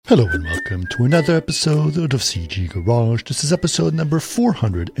Hello and welcome to another episode of CG Garage. This is episode number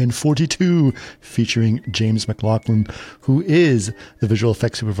 442, featuring James MacLachlan, who is the visual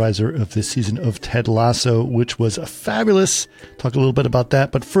effects supervisor of this season of Ted Lasso, which was fabulous. Talk a little bit about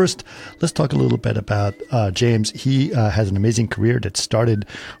that. But first, let's talk a little bit about James. He has an amazing career that started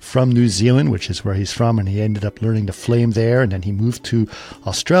from New Zealand, which is where he's from, and he ended up learning to flame there. And then he moved to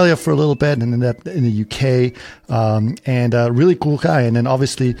Australia for a little bit and ended up in the UK. And a really cool guy. And then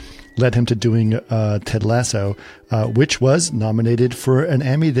obviously led him to doing Ted Lasso, which was nominated for an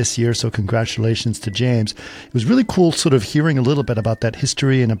Emmy this year. So congratulations to James. It was really cool sort of hearing a little bit about that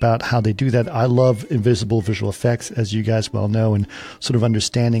history and about how they do that. I love invisible visual effects, as you guys well know, and sort of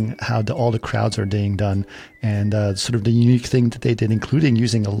understanding how all the crowds are being done and sort of the unique thing that they did, including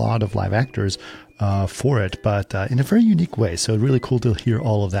using a lot of live actors for it, but in a very unique way. So really cool to hear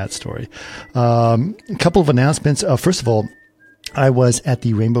all of that story. A couple of announcements. First of all, I was at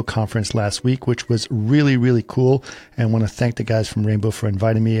the Rainbow Conference last week, which was really, really cool. And I want to thank the guys from Rainbow for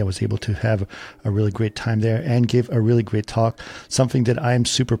inviting me. I was able to have a really great time there and give a really great talk. Something that I am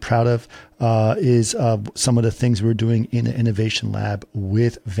super proud of is some of the things we're doing in the Innovation Lab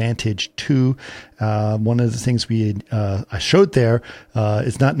with Vantage 2. One of the things I showed there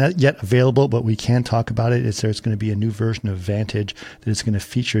is not yet available, but we can talk about it. Is there's going to be a new version of Vantage that is going to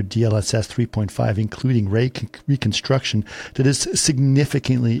feature DLSS 3.5, including ray reconstruction, that is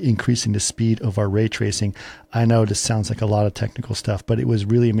significantly increasing the speed of our ray tracing. I know this sounds like a lot of technical stuff, but it was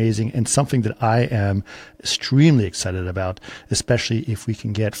really amazing and something that I am extremely excited about, especially if we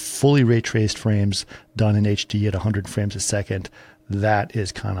can get fully ray traced frames done in HD at 100 frames a second. That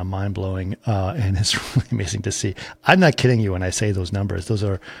is kind of mind-blowing, and it's really amazing to see. I'm not kidding you when I say those numbers. Those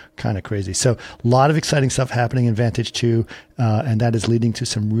are kind of crazy. So a lot of exciting stuff happening in Vantage 2, and that is leading to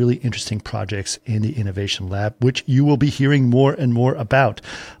some really interesting projects in the Innovation Lab, which you will be hearing more and more about.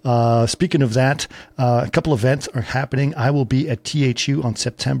 Speaking of that, a couple events are happening. I will be at THU on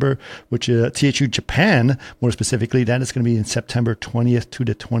September, which THU Japan, more specifically. That is going to be in September 20th to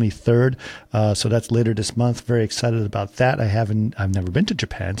the 23rd. So that's later this month. Very excited about that. I've never been to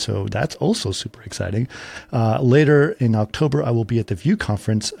Japan, so that's also super exciting. Later in October, I will be at the View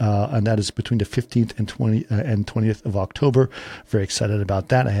Conference, and that is between the 15th and 20th of October. Very excited about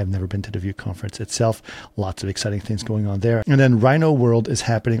that. I have never been to the View Conference itself. Lots of exciting things going on there. And then Rhino World is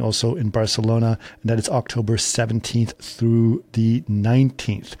happening also in Barcelona, and that is October 17th through the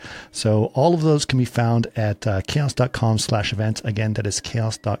 19th. So all of those can be found at chaos.com/events. Again, that is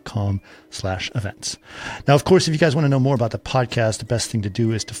chaos.com/events. Now, of course, if you guys want to know more about the podcast, the best thing to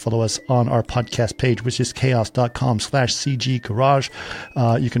do is to follow us on our podcast page, which is chaos.com/CG Garage.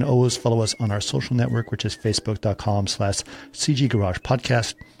 You can always follow us on our social network, which is facebook.com/CG Garage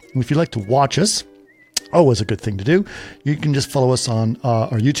Podcast. And if you'd like to watch us, always a good thing to do, you can just follow us on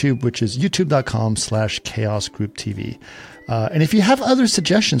our YouTube, which is youtube.com/Chaos Group TV. And if you have other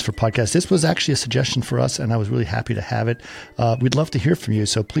suggestions for podcasts, this was actually a suggestion for us, and I was really happy to have it. We'd love to hear from you.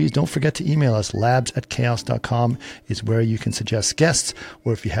 So please don't forget to email us. labs@chaos.com is where you can suggest guests,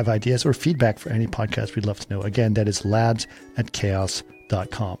 or if you have ideas or feedback for any podcast, we'd love to know. Again, that is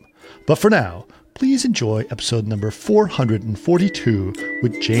labs@chaos.com. But for now, please enjoy episode number 442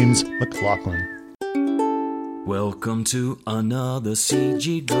 with James MacLachlan. Welcome to another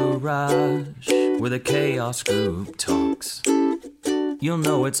CG Garage, where the Chaos Group talks. You'll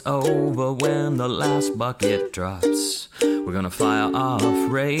know it's over when the last bucket drops. We're gonna fire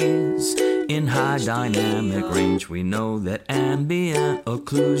off rays in high dynamic range. We know that ambient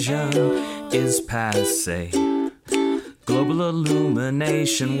occlusion is passé. Global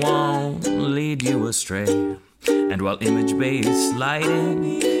illumination won't lead you astray. And while image-based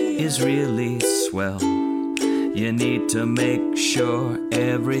lighting is really swell, you need to make sure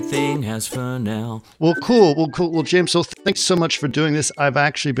everything has Fresnel. Well, cool. Well, James, so thanks so much for doing this. I've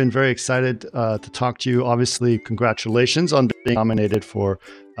actually been very excited to talk to you. Obviously, congratulations on being nominated for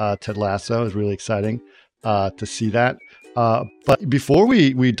Ted Lasso. It's really exciting to see that. But before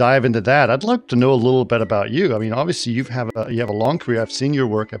we dive into that, I'd like to know a little bit about you. I mean, obviously, you have a long career. I've seen your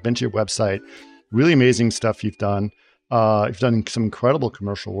work. I've been to your website. Really amazing stuff you've done. You've done some incredible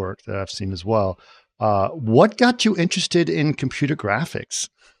commercial work that I've seen as well. What got you interested in computer graphics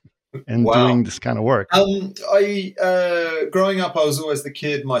and doing this kind of work? Growing up, I was always the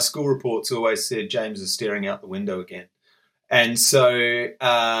kid. My school reports always said James is staring out the window again. And so,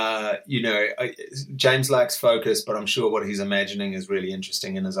 James lacks focus, but I'm sure what he's imagining is really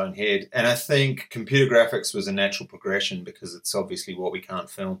interesting in his own head. And I think computer graphics was a natural progression because it's obviously what we can't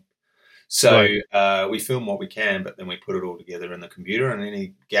film. So we film what we can, but then we put it all together in the computer, and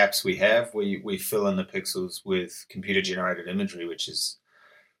any gaps we have, we fill in the pixels with computer-generated imagery, which is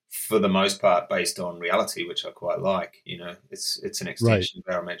for the most part based on reality, which I quite like. You know, it's an extension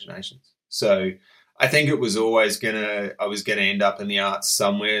of our imaginations. So I think I was gonna end up in the arts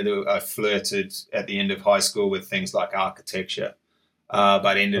somewhere. I flirted at the end of high school with things like architecture,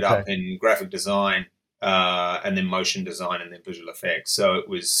 but ended up in graphic design, and then motion design, and then visual effects. So it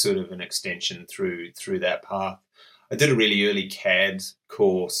was sort of an extension through that path. I did a really early CAD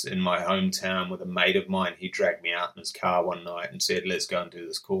course in my hometown with a mate of mine. He dragged me out in his car one night and said, "Let's go and do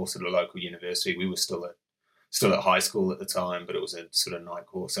this course at a local university." We were still at high school at the time, but it was a sort of night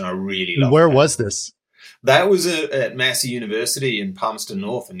course, and I really loved it. Where was this? That was at Massey University in Palmerston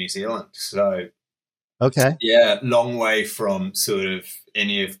North in New Zealand. So, yeah, long way from sort of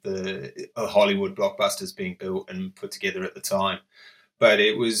any of the Hollywood blockbusters being built and put together at the time. But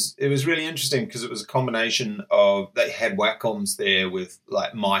it was really interesting because it was a combination of, they had Wacoms there with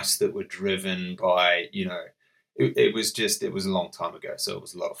like mice that were driven by, you know, it was a long time ago, so it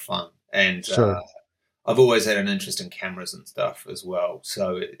was a lot of fun. And I've always had an interest in cameras and stuff as well,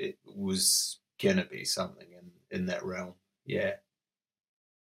 so it was gonna be something in that realm. Yeah.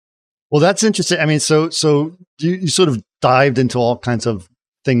 Well, that's interesting. I mean, so you sort of dived into all kinds of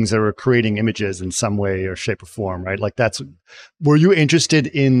things that were creating images in some way or shape or form, right? Like were you interested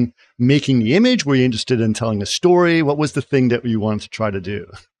in making the image? Were you interested in telling the story? What was the thing that you wanted to try to do?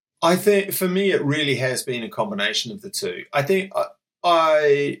 I think for me, it really has been a combination of the two. I think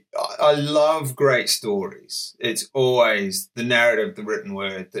I love great stories. It's always the narrative, the written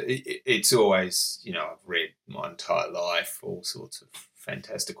word. It's always, you know, I've read my entire life, all sorts of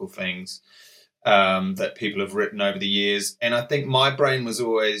fantastical things that people have written over the years. And I think my brain was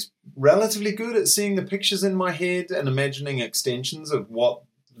always relatively good at seeing the pictures in my head and imagining extensions of what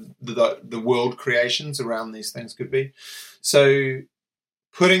the world creations around these things could be. So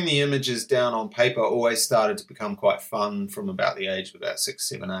putting the images down on paper always started to become quite fun from about the age of about 6,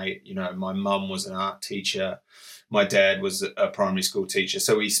 7, 8. You know, my mum was an art teacher. My dad was a primary school teacher.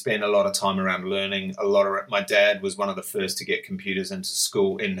 So we spent a lot of time around learning. My dad was one of the first to get computers into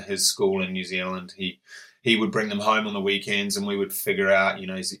school, in his school in New Zealand. He would bring them home on the weekends and we would figure out, you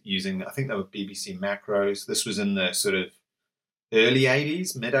know, using, I think they were BBC macros. This was in the sort of early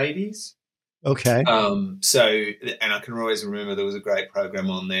 80s, mid 80s. Okay. And I can always remember there was a great program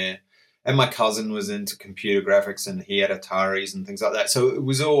on there, and my cousin was into computer graphics and he had Ataris and things like that. So I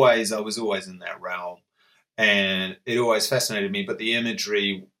was always in that realm, and it always fascinated me. But the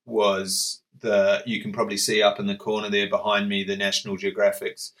imagery was you can probably see up in the corner there behind me, the National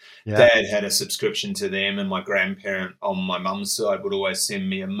Geographics. Yeah. Dad had a subscription to them, and my grandparent on my mum's side would always send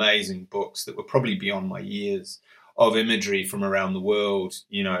me amazing books that were probably beyond my years of imagery from around the world,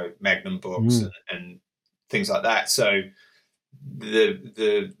 you know, Magnum books and things like that. So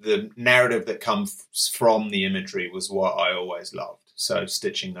the narrative that comes from the imagery was what I always loved. So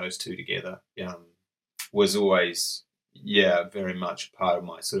stitching those two together was always, very much part of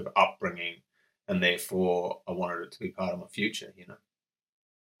my sort of upbringing, and therefore I wanted it to be part of my future, you know.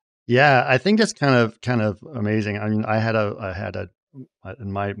 Yeah, I think that's kind of amazing. I mean, I had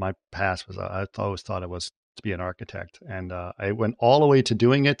in my past was I always thought I was to be an architect, and I went all the way to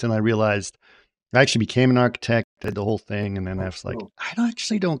doing it, and I realized I actually became an architect, did the whole thing, and then I was like, I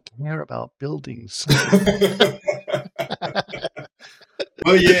don't care about buildings.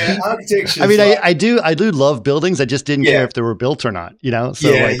 Well, yeah, architecture. I mean, I do love buildings. I just didn't care if they were built or not, you know. So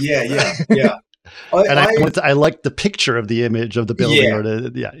yeah. I like the picture of the image of the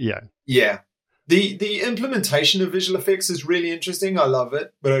building, Yeah. The implementation of visual effects is really interesting. I love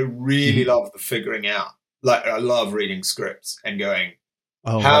it, but I really love the figuring out. Like, I love reading scripts and going,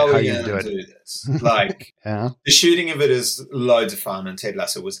 how are we going to do this? Like, the shooting of it is loads of fun, and Ted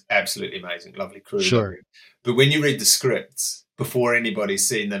Lasso was absolutely amazing. Lovely crew. Sure. But when you read the scripts before anybody's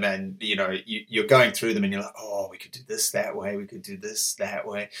seen them, and, you know, you're going through them and you're like, oh, we could do this that way. We could do this that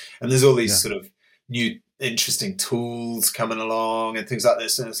way. And there's all these sort of new interesting tools coming along and things like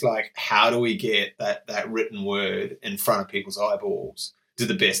this. And it's like, how do we get that written word in front of people's eyeballs to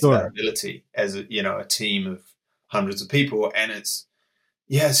the best of our ability as a team of hundreds of people? And it's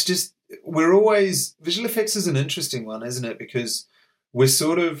just, visual effects is an interesting one, isn't it? Because we're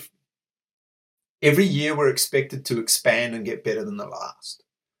sort of, every year we're expected to expand and get better than the last,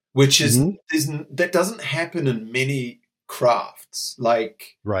 which is, that doesn't happen in many crafts.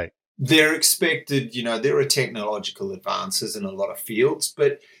 Like, right. They're expected, you know, there are technological advances in a lot of fields,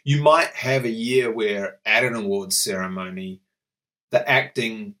 but you might have a year where at an awards ceremony, the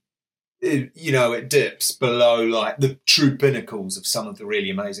acting, it dips below like the true pinnacles of some of the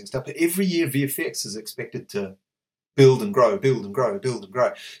really amazing stuff. But every year VFX is expected to build and grow, build and grow, build and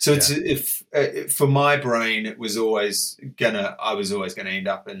grow. So it's if for my brain, I was always gonna end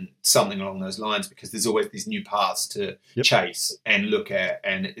up in something along those lines, because there's always these new paths to chase and look at,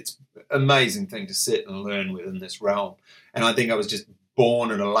 and it's an amazing thing to sit and learn within this realm. And I think I was just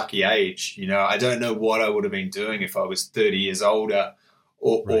born at a lucky age. I don't know what I would have been doing if I was 30 years older,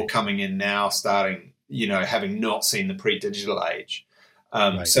 or coming in now, starting, having not seen the pre-digital age.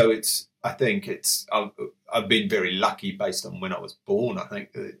 So I think I've been very lucky based on when I was born, I think,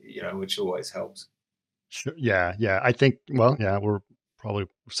 which always helps. Sure. Yeah. I think, we're probably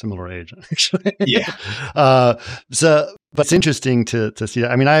similar age, actually. Yeah. But it's interesting to see that.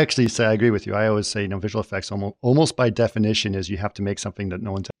 I mean, I actually say, I agree with you. I always say, visual effects almost by definition is you have to make something that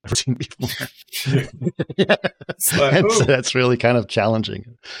no one's ever seen before. So that's really kind of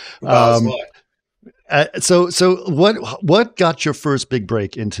challenging. So what got your first big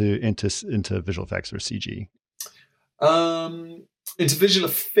break into visual effects or CG? Into visual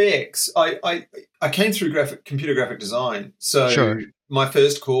effects, I came through computer graphic design. So my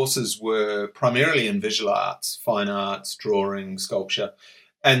first courses were primarily in visual arts, fine arts, drawing, sculpture,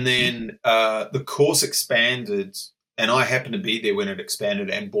 and then the course expanded, and I happened to be there when it expanded,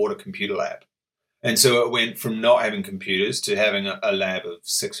 and bought a computer lab. And so it went from not having computers to having a lab of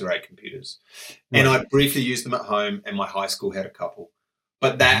 6 or 8 computers. And I briefly used them at home, and my high school had a couple.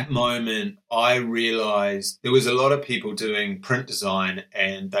 But that moment, I realized there was a lot of people doing print design,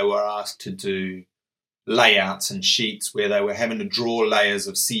 and they were asked to do layouts and sheets where they were having to draw layers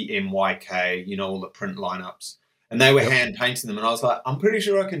of CMYK, all the print lineups. And they were hand painting them. And I was like, I'm pretty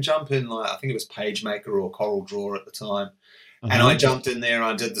sure I can jump in, I think it was PageMaker or Corel Draw at the time. And I jumped in there and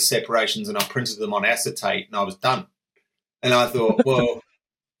I did the separations and I printed them on acetate, and I was done. And I thought, well,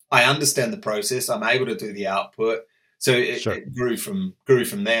 I understand the process. I'm able to do the output. So it grew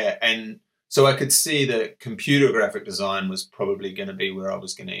from there. And so I could see that computer graphic design was probably going to be where I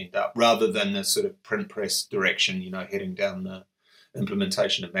was going to end up, rather than the sort of print press direction, heading down the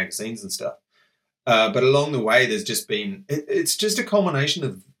implementation of magazines and stuff. But along the way, there's just been, it's just a combination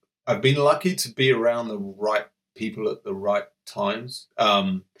of, I've been lucky to be around the right people at the right times.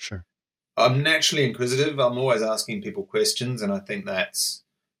 I'm naturally inquisitive. I'm always asking people questions, and I think that's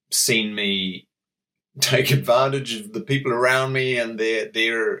seen me take advantage of the people around me and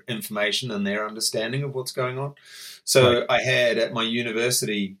their information and their understanding of what's going on. So I had, at my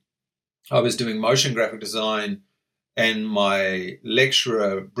university, I was doing motion graphic design, and my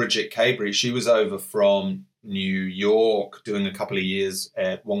lecturer, Bridget Cabry, she was over from New York doing a couple of years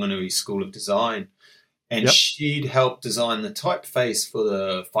at Wanganui School of Design. And she'd helped design the typeface for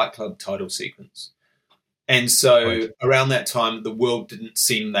the Fight Club title sequence. And so around that time, the world didn't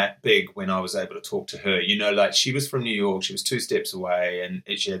seem that big when I was able to talk to her. She was from New York, she was 2 steps away, and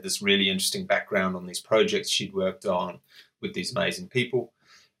she had this really interesting background on these projects she'd worked on with these amazing people.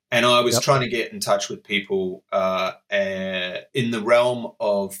 And I was trying to get in touch with people in the realm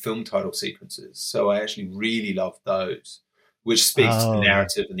of film title sequences. So I actually really loved those, which speaks to the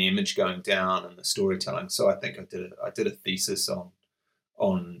narrative and the image going down and the storytelling. So I think I did a thesis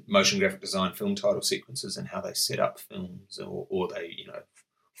on motion graphic design film title sequences and how they set up films, or they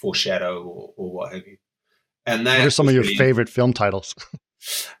foreshadow or what have you. And that, what are some of your favorite film titles?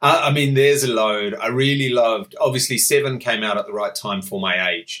 There's a load. I really loved, obviously, Seven came out at the right time for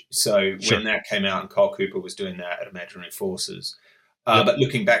my age. So when that came out, and Kyle Cooper was doing that at Imaginary Forces. But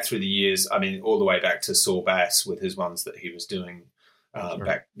looking back through the years, all the way back to Saul Bass with his ones that he was doing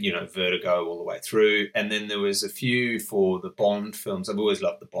back, Vertigo all the way through. And then there was a few for the Bond films. I've always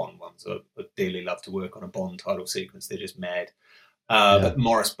loved the Bond ones. I dearly love to work on a Bond title sequence. They're just mad. But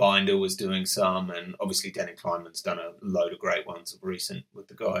Morris Binder was doing some, and obviously Danny Kleinman's done a load of great ones of recent with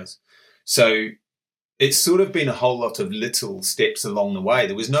the guys. So it's sort of been a whole lot of little steps along the way.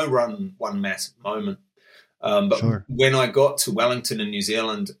 There was no one massive moment. But when I got to Wellington in New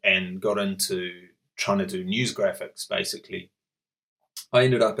Zealand and got into trying to do news graphics, basically, I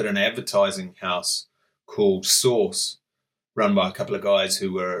ended up at an advertising house called Source, run by a couple of guys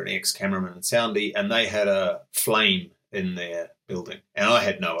who were an ex-cameraman and soundy, and they had a flame in their building. And I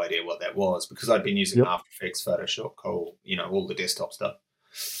had no idea what that was, because I'd been using After Effects, Photoshop, Corel, all the desktop stuff.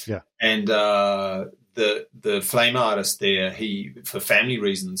 Yeah. And the flame artist there, for family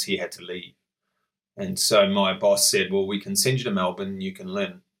reasons, he had to leave. And so my boss said, well, we can send you to Melbourne, you can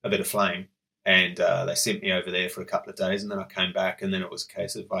learn a bit of flame. And they sent me over there for a couple of days, and then I came back, and then it was a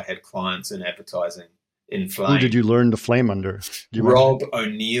case of I had clients in advertising in flame. Who did you learn the flame under? Rob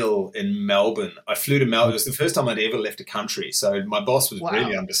O'Neill in Melbourne. I flew to Melbourne. It was the first time I'd ever left a country. So my boss was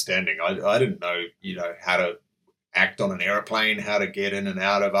really understanding. I didn't know, how to act on an airplane, how to get in and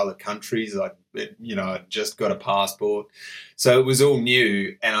out of other countries. I'd just got a passport. So it was all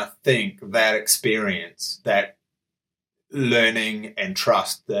new. And I think that experience, that learning and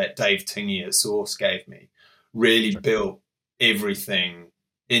trust that Dave Tingy at Source gave me really built everything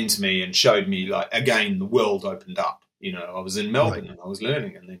into me and showed me, like, again, the world opened up. I was in Melbourne and I was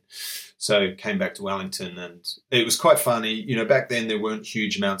learning, and then so came back to Wellington, and it was quite funny. Back then there weren't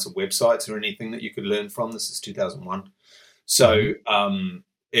huge amounts of websites or anything that you could learn from. This is 2001. So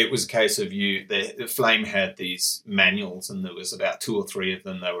it was a case of the Flame had these manuals, and there was about 2 or 3 of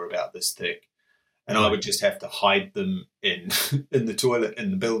them. They were about this thick. And I would just have to hide them in the toilet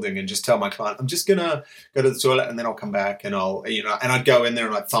in the building and just tell my client, I'm just going to go to the toilet and then I'll come back, and and I'd go in there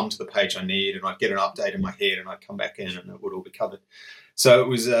and I'd thumb to the page I need, and I'd get an update in my head, and I'd come back in and it would all be covered. So it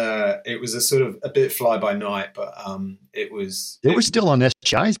was a sort of a bit fly by night, but it was. They were still on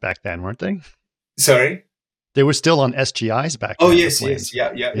SGIs back then, weren't they? Sorry? They were still on SGIs back then. Oh, yes.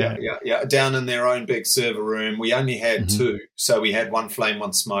 Yeah. Down in their own big server room. We only had 2. So we had one Flame,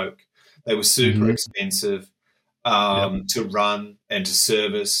 one Smoke. They were super expensive to run and to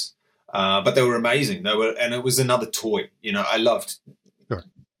service, but they were amazing. And it was another toy. I loved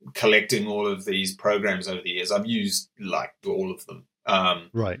collecting all of these programs over the years. I've used like all of them.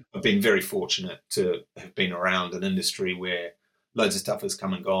 I've been very fortunate to have been around an industry where loads of stuff has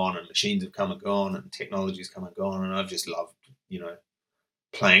come and gone, and machines have come and gone, and technology's come and gone, and I've just loved,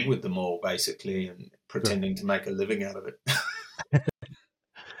 playing with them all basically and pretending to make a living out of it.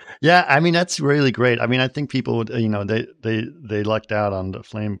 Yeah, I mean, that's really great. I mean, I think people would, they lucked out on the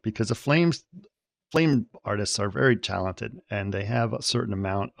Flame, because the Flame artists are very talented, and they have a certain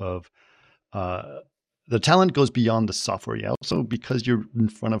amount of, the talent goes beyond the software. Yeah, also because you're in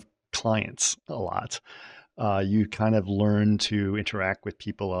front of clients a lot. You kind of learn to interact with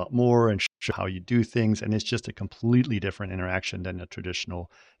people a lot more and show how you do things. And it's just a completely different interaction than a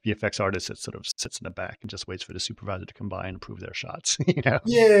traditional VFX artist that sort of sits in the back and just waits for the supervisor to come by and approve their shots.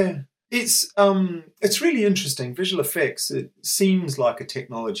 Yeah, it's really interesting. Visual effects, it seems like a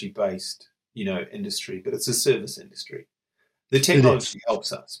technology-based, industry, but it's a service industry. The technology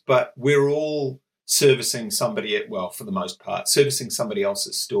helps us, but we're all servicing for the most part, servicing somebody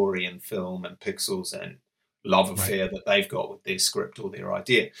else's story and film and pixels and love affair that they've got with their script or their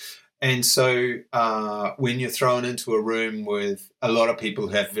idea. And so when you're thrown into a room with a lot of people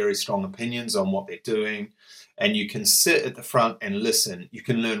who have very strong opinions on what they're doing, and you can sit at the front and listen, you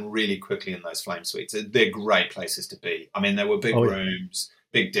can learn really quickly in those Flame suites. They're great places to be. I mean, they were big rooms,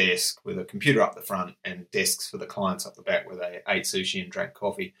 big desk with a computer up the front and desks for the clients up the back where they ate sushi and drank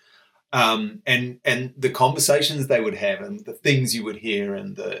coffee. And the conversations they would have and the things you would hear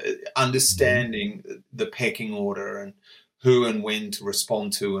and the understanding the pecking order and who and when to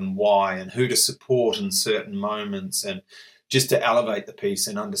respond to and why and who to support in certain moments, and just to elevate the piece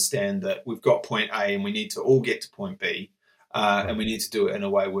and understand that we've got point A and we need to all get to point B, and we need to do it in a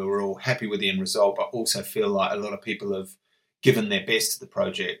way where we're all happy with the end result, but also feel like a lot of people have given their best to the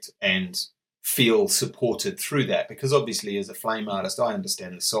project and feel supported through that. Because obviously as a Flame artist, I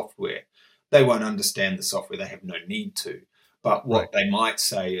understand the software. They won't understand the software. They have no need to. But what they might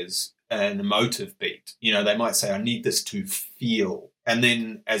say is an emotive beat. They might say, I need this to feel. And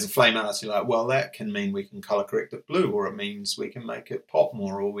then as a Flame artist, you're like, well, that can mean we can color correct it blue, or it means we can make it pop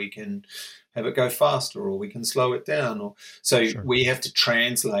more, or we can have it go faster, or we can slow it down. We have to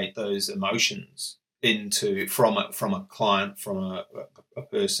translate those emotions from a client, from a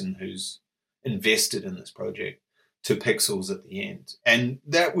person who's invested in this project, to pixels at the end. And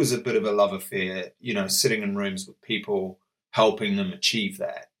that was a bit of a love affair, sitting in rooms with people, helping them achieve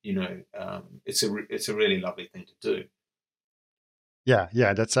that. It's a really lovely thing to do.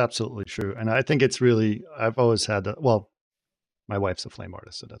 Yeah, that's absolutely true. And I think it's really, I've always had my wife's a Flame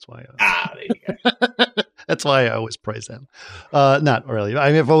artist, so that's why. There you go. That's why I always praise them. Not really. I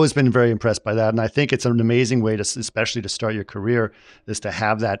mean, I've always been very impressed by that. And I think it's an amazing way especially to start your career, is to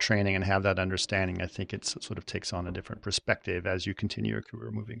have that training and have that understanding. I think it sort of takes on a different perspective as you continue your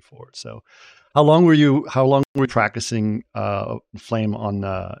career moving forward. So how long were you practicing Flame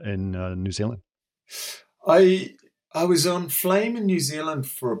in New Zealand? I was on Flame in New Zealand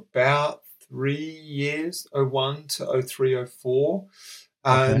for about 3 years, 01 to 03, 04.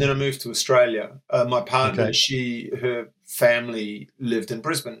 And then I moved to Australia. My partner, her family lived in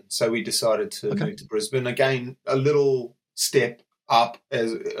Brisbane. So we decided to move to Brisbane. Again, a little step up,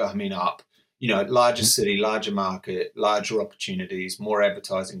 larger city, larger market, larger opportunities, more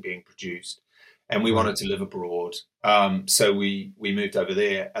advertising being produced. And we wanted to live abroad. So we moved over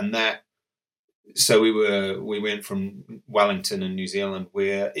there. And that So we went from Wellington in New Zealand,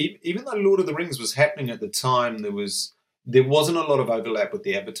 where even though Lord of the Rings was happening at the time, there wasn't a lot of overlap with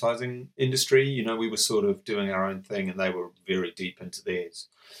the advertising industry. You know, we were sort of doing our own thing, and they were very deep into theirs.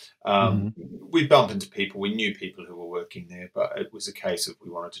 We bumped into people. We knew people who were working there, but it was a case of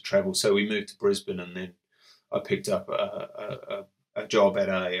we wanted to travel. So we moved to Brisbane, and then I picked up a job at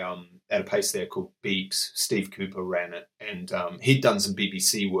a place there called Beeps. Steve Cooper ran it, and he'd done some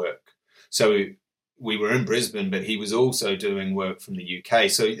BBC work. So we were in Brisbane, but he was also doing work from the UK.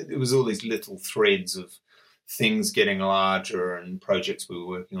 So it was all these little threads of things getting larger and projects we were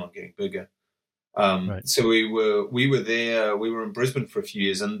working on getting bigger. Right. So we were there. We were in Brisbane for a few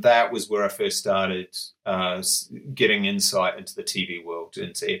years, and that was where I first started getting insight into the TV world,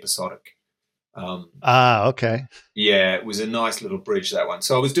 into episodic. Okay. Yeah, it was a nice little bridge, that one.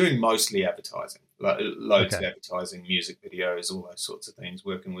 So I was doing mostly advertising, like loads of advertising, music videos, all those sorts of things,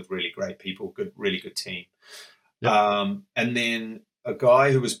 working with really great people, really good team. Yep. And then a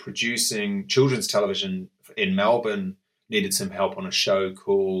guy who was producing children's television in Melbourne needed some help on a show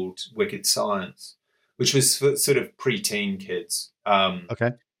called Wicked Science, which was for sort of pre-teen kids.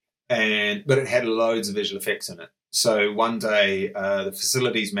 Okay. But it had loads of visual effects in it. So one day, the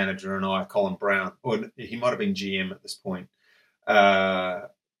facilities manager and I, Colin Brown, or he might have been GM at this point,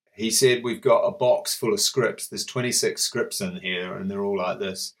 he said, we've got a box full of scripts. There's 26 scripts in here, and they're all like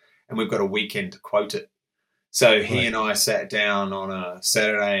this. And we've got a weekend to quote it. So he and I sat down on a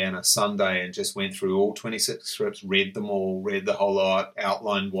Saturday and a Sunday and just went through all 26 scripts, read them all, read the whole lot,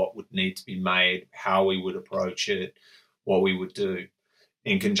 outlined what would need to be made, how we would approach it, what we would do,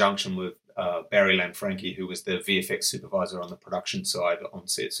 in conjunction with Barry Lanfranchi, who was the VFX supervisor on the production side,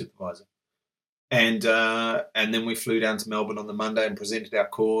 on-set supervisor. And then we flew down to Melbourne on the Monday and presented our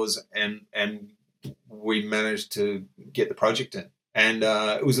cause, and we managed to get the project in. And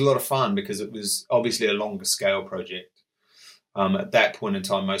it was a lot of fun because it was obviously a longer scale project. At that point in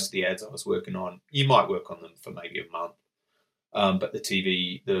time, most of the ads I was working on, you might work on them for maybe a month. But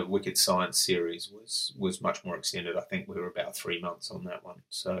the Wicked Science series was much more extended. I think we were about 3 months on that one,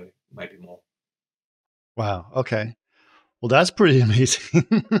 so maybe more. Wow. Okay. Well, that's pretty amazing.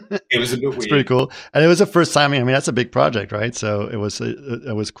 It was a bit weird. It's pretty cool. And it was the first time. I mean, that's a big project, right? So it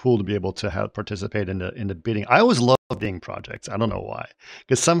was cool to be able to participate in the bidding. I always love bidding projects. I don't know why,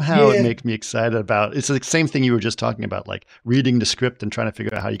 because somehow it makes me excited about. It's the same thing you were just talking about, like reading the script and trying to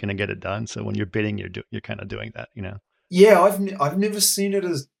figure out how you're going to get it done. So when you're bidding, you're kind of doing that, you know. Yeah, I've never seen it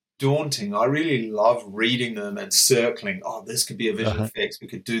as daunting. I really love reading them and circling. Oh, this could be a visual effects. We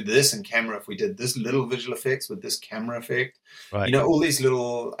could do this in camera if we did this little visual effects with this camera effect. Right. You know, all these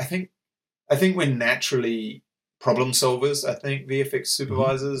little. I think we're naturally problem solvers. I think VFX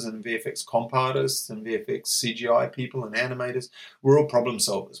supervisors and VFX comp artists and VFX CGI people and animators, we're all problem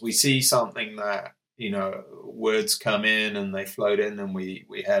solvers. We see something that, you know, words come in and they float in, and we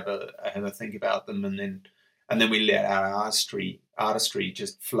have a think about them, and then we let our artistry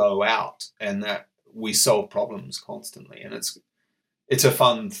just flow out, and that we solve problems constantly. And it's a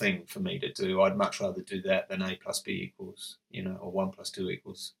fun thing for me to do. I'd much rather do that than A plus B equals, you know, or 1 + 2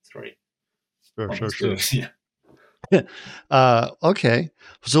 = 3. Sure. Yeah. Okay.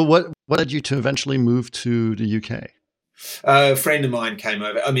 So what led you to eventually move to the UK? A friend of mine came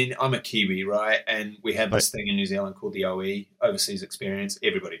over. I mean, I'm a Kiwi, right? And we have this thing in New Zealand called the OE, Overseas Experience.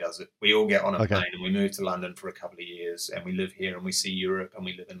 Everybody does it. We all get on a plane and we move to London for a couple of years, and we live here and we see Europe and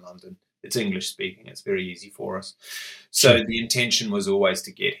we live in London. It's English speaking. It's very easy for us. So the intention was always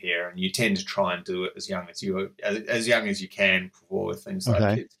to get here, and you tend to try and do it as young as you can before things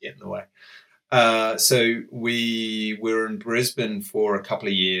like kids get in the way. So we were in Brisbane for a couple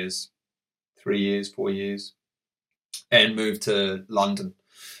of years, 3 years, 4 years, and moved to London.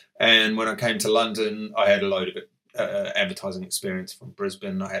 And when I came to London, I had a load of advertising experience from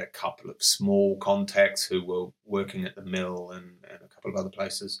Brisbane. I had a couple of small contacts who were working at the Mill and a couple of other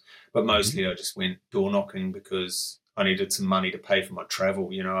places. But mostly I just went door knocking because I needed some money to pay for my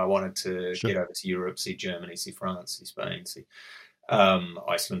travel. You know, I wanted to get over to Europe, see Germany, see France, see Spain, see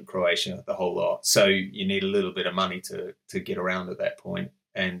Iceland, Croatia, the whole lot. So you need a little bit of money to get around at that point.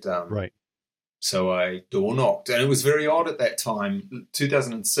 And so I door knocked, and it was very odd at that time,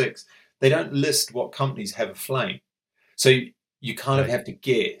 2006. They don't list what companies have a flame, so you kind of have to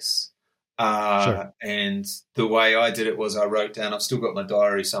guess. And the way I did it was I wrote down. I've still got my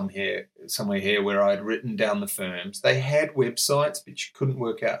diary somewhere here where I'd written down the firms. They had websites, but you couldn't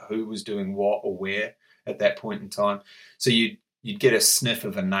work out who was doing what or where at that point in time. So you'd get a sniff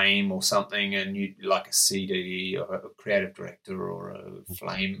of a name or something, and you'd like a CD or a creative director or a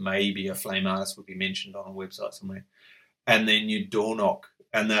flame, maybe a flame artist would be mentioned on a website somewhere. And then you'd door knock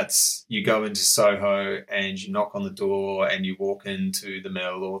And that's, you go into Soho and you knock on the door and you walk into the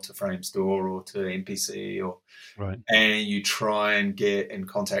Mill or to Frame Store or to MPC and you try and get in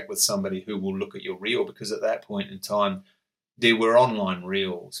contact with somebody who will look at your reel, because at that point in time, there were online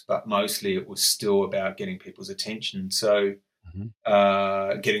reels, but mostly it was still about getting people's attention. So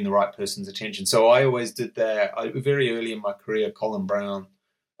getting the right person's attention. So I always did that. Very early in my career, Colin Brown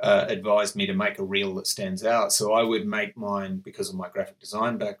advised me to make a reel that stands out. So I would make mine, because of my graphic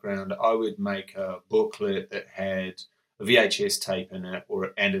design background, I would make a booklet that had a VHS tape in it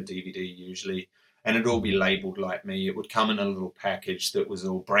and a DVD usually, and it'd all be labeled like me. It would come in a little package that was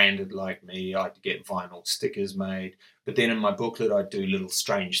all branded like me. I'd get vinyl stickers made. But then in my booklet, I'd do little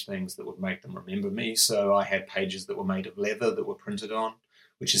strange things that would make them remember me. So I had pages that were made of leather that were printed on,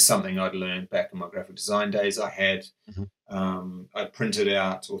 which is something I'd learned back in my graphic design days. I had I printed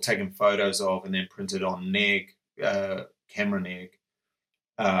out or taken photos of and then printed on camera neg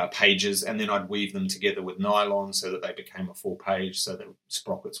pages, and then I'd weave them together with nylon so that they became a full page, so that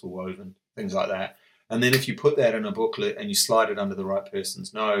sprockets were woven, things like that. And then if you put that in a booklet and you slide it under the right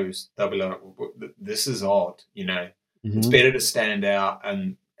person's nose, they'll be like, this is odd, It's better to stand out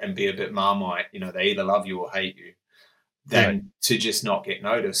and be a bit Marmite, they either love you or hate you, than to just not get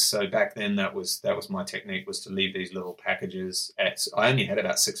noticed. So back then that was my technique, was to leave these little packages I only had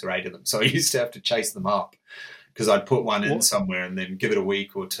about 6 or 8 of them. So I used to have to chase them up, because I'd put one in somewhere and then give it a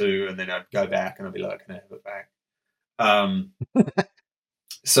week or two, and then I'd go back and I'd be like, can I have it back?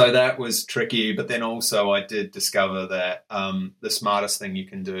 So that was tricky. But then also I did discover that the smartest thing you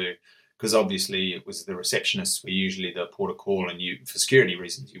can do, because obviously it was the receptionists were usually the port of call, and for security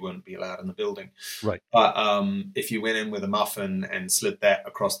reasons, you wouldn't be allowed in the building. Right. But if you went in with a muffin and slid that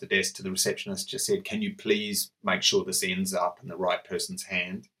across the desk to the receptionist, just said, can you please make sure this ends up in the right person's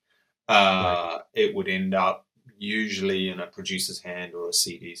hand? It would end up usually in a producer's hand or a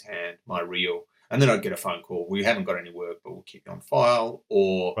CD's hand, my reel. And then I'd get a phone call. We haven't got any work, but we'll keep you on file.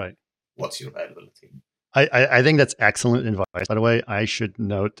 Or what's your availability? I think that's excellent advice. By the way, I should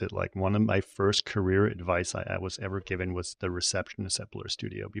note that one of my first career advice I was ever given was the receptionist at Blur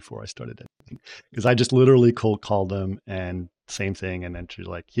Studio before I started anything, because I just literally cold called them and same thing. And then she's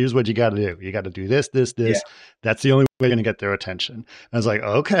like, here's what you got to do. You got to do this, this, this. Yeah. That's the only way you're going to get their attention. And I was like,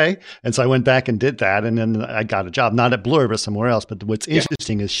 okay. And so I went back and did that. And then I got a job, not at Blur, but somewhere else. But what's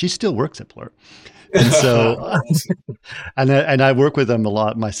interesting is she still works at Blur. And so, and I work with them a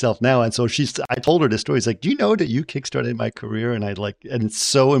lot myself now. And so I told her this story. It's like, do you know that you kickstarted my career? And and it's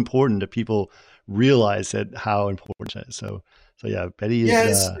so important that people realize how important it is. So yeah, Betty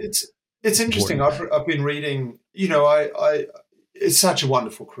is. It's interesting. I've been reading, it's such a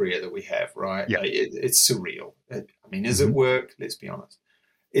wonderful career that we have, right? Yeah. It's surreal. Is it work? Let's be honest.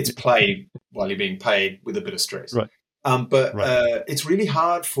 It's play while you're being paid with a bit of stress. Right. But it's really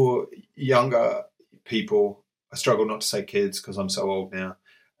hard for younger people. I struggle not to say kids because I'm so old now.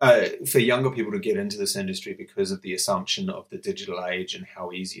 For younger people to get into this industry because of the assumption of the digital age and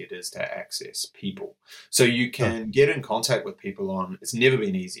how easy it is to access people. So you can get in contact with people it's never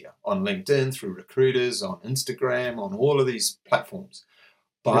been easier, on LinkedIn, through recruiters, on Instagram, on all of these platforms.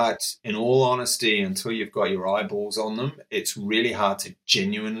 But in all honesty, until you've got your eyeballs on them, it's really hard to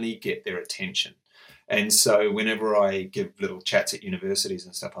genuinely get their attention. And so whenever I give little chats at universities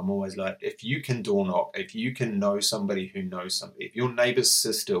and stuff, I'm always like, if you can door knock, if you can know somebody who knows somebody, if your neighbor's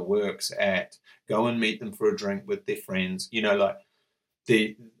sister works go and meet them for a drink with their friends,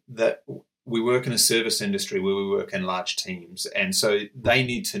 that we work in a service industry where we work in large teams. And so they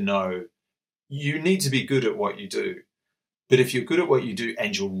need to know you need to be good at what you do. But if you're good at what you do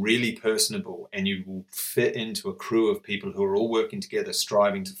and you're really personable and you will fit into a crew of people who are all working together,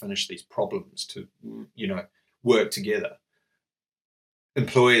 striving to finish these problems, to, work together,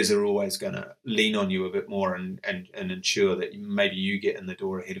 employers are always going to lean on you a bit more and ensure that maybe you get in the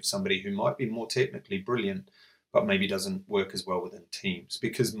door ahead of somebody who might be more technically brilliant, but maybe doesn't work as well within teams,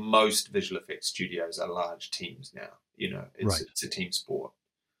 because most visual effects studios are large teams now. It's a team sport.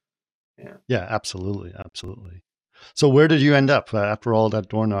 Yeah. Yeah, absolutely. Absolutely. So where did you end up after all that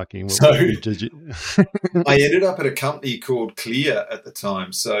door knocking? I ended up at a company called Clear at the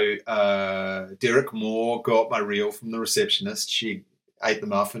time. So Derek Moore got my reel from the receptionist. She ate the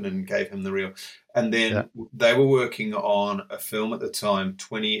muffin and gave him the reel. And then they were working on a film at the time,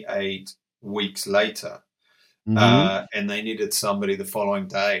 28 weeks later. And they needed somebody the following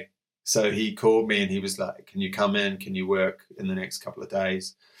day. So he called me and he was like, can you come in? Can you work in the next couple of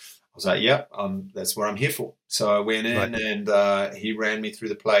days? I was like, yeah, that's what I'm here for. So I went in and he ran me through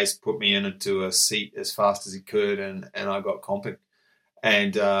the place, put me into a seat as fast as he could, and I got comping.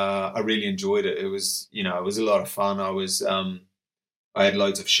 And I really enjoyed it. It was, it was a lot of fun. I was I had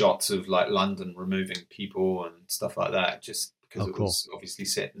loads of shots of like London removing people and stuff like that, just because it was obviously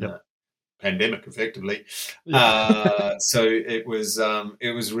set in a pandemic, effectively. So it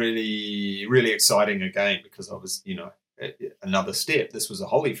was really, really exciting again, because I was, another step. This was a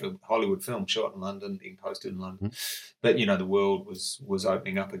Hollywood film shot in London, being posted in London, but the world was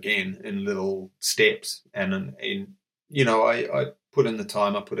opening up again in little steps, and I put in the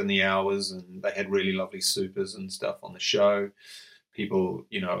time, I put in the hours, and they had really lovely supers and stuff on the show. People,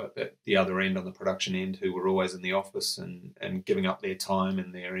 at the other end, on the production end, who were always in the office and giving up their time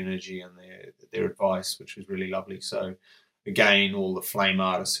and their energy and their advice, which was really lovely. So again, all the flame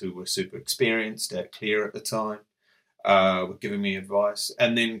artists who were super experienced at Clear at the time were giving me advice.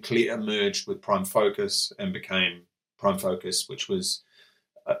 And then Clear merged with Prime Focus and became Prime Focus, which was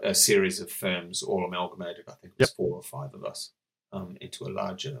a series of firms all amalgamated. I think it was 4 or 5 of us into a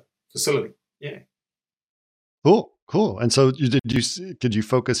larger facility. Yeah. Cool. And so did you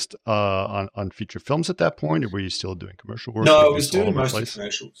focus on feature films at that point, or were you still doing commercial work? No, I was doing mostly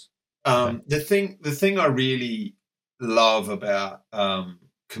commercials. The thing I really love about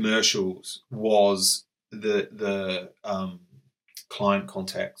commercials was the client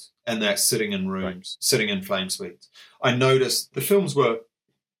contacts, and that sitting in rooms, sitting in flame suites. I noticed the films were,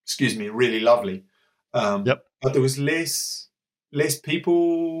 really lovely, but there was less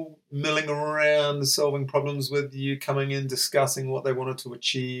people milling around solving problems with you, coming in, discussing what they wanted to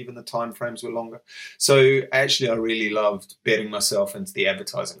achieve, and the time frames were longer. So actually I really loved betting myself into the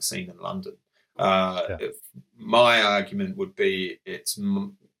advertising scene in London. My argument would be it's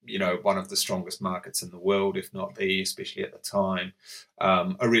one of the strongest markets in the world, if not the, especially at the time.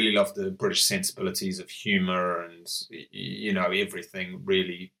 I really loved the British sensibilities of humour, and everything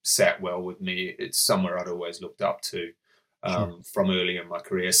really sat well with me. It's somewhere I'd always looked up to. From early in my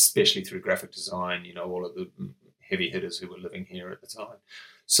career, especially through graphic design, all of the heavy hitters who were living here at the time.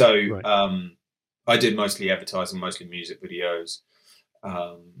 So I did mostly advertising, mostly music videos,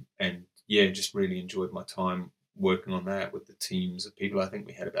 and just really enjoyed my time working on that with the teams of people. I think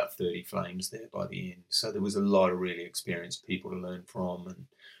we had about 30 flames there by the end. So there was a lot of really experienced people to learn from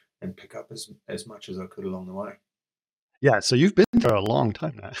and pick up as much as I could along the way. Yeah, so you've been there a long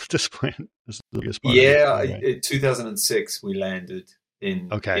time now at this point. This is the biggest part. In 2006 we landed in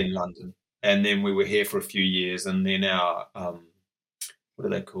London, and then we were here for a few years, and then our what are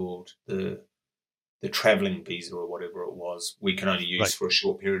they called, the travelling visa or whatever it was, we can only use for a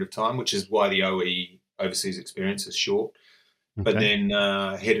short period of time, which is why the OE overseas experience is short. But then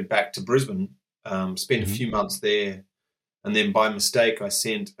headed back to Brisbane, spent a few months there. And then by mistake, I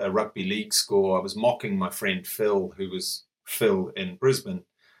sent a rugby league score. I was mocking my friend Phil, who was Phil in Brisbane,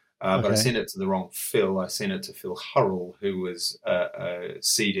 but I sent it to the wrong Phil. I sent it to Phil Hurrell, who was a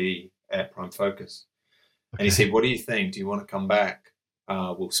CD at Prime Focus. And he said, "What do you think? Do you want to come back?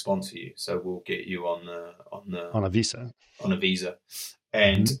 We'll sponsor you, so we'll get you on a visa." On a visa.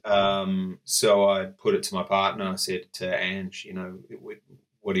 And so I put it to my partner. I said to Ange,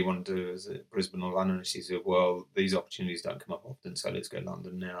 what do you want to do? Is it Brisbane or London? And she said, well, these opportunities don't come up often, so let's go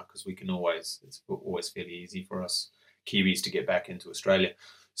London now, because it's always fairly easy for us Kiwis to get back into Australia.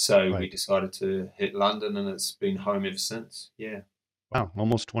 So we decided to hit London, and it's been home ever since. Yeah. Wow,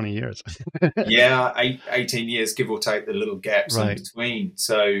 almost 20 years. 18 years, give or take the little gaps in between.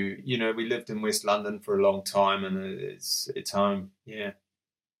 So, we lived in West London for a long time, and it's home. Yeah.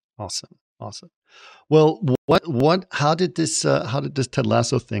 Awesome. Well, how did this Ted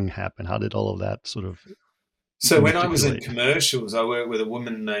Lasso thing happen? How did all of that sort of? So when I was in commercials, I worked with a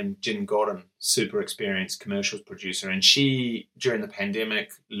woman named Jen Godden, super experienced commercials producer, and she, during the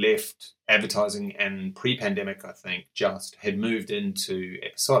pandemic, left advertising, and pre-pandemic, I think, just had moved into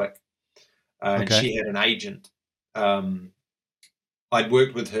episodic. And she had an agent. I'd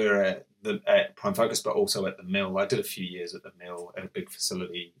worked with her at Prime Focus, but also at the Mill. I did a few years at the Mill at a big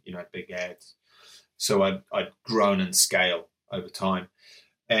facility, big ads. So I'd grown in scale over time.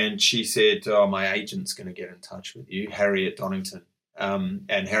 And she said, oh, my agent's going to get in touch with you, Harriet Donington.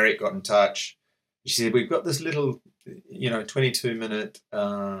 And Harriet got in touch. She said, we've got this little, 22-minute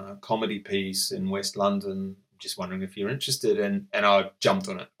comedy piece in West London. I'm just wondering if you're interested. And I jumped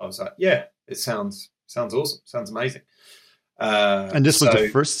on it. I was like, yeah, it sounds awesome. Sounds amazing. And this was the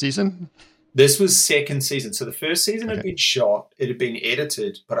first season? This was second season. So the first season had been shot. It had been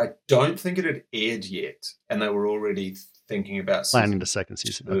edited, but I don't think it had aired yet. And they were already thinking about planning the second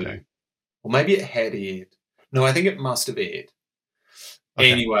season. 2. Okay. Or maybe it had aired. No, I think it must have aired.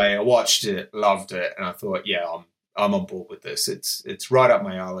 Okay. Anyway, I watched it, loved it, and I thought, yeah, I'm on board with this. It's right up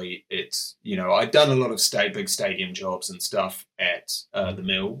my alley. It's, I'd done a lot of big stadium jobs and stuff at the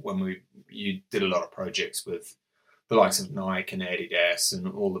Mill when you did a lot of projects with the likes of Nike and Adidas and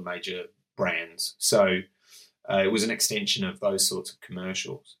all the major brands. So it was an extension of those sorts of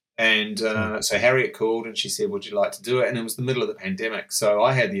commercials. And so Harriet called and she said, would you like to do it? And it was the middle of the pandemic. So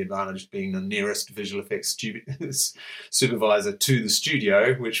I had the advantage of being the nearest visual effects supervisor to the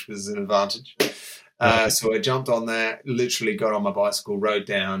studio, which was an advantage. So I jumped on that, literally got on my bicycle, rode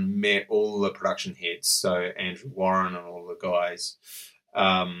down, met all the production heads. So Andrew Warren and all the guys,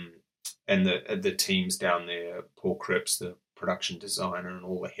 and the teams down there, Paul Cripps, the production designer, and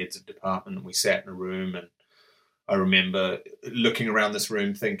all the heads of department. And we sat in a room, and I remember looking around this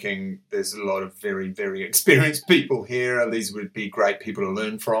room thinking there's a lot of very, very experienced people here. These would be great people to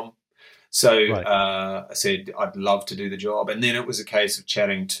learn from. So I said, I'd love to do the job. And then it was a case of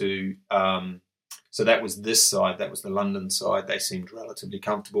chatting to, so that was this side, that was the London side. They seemed relatively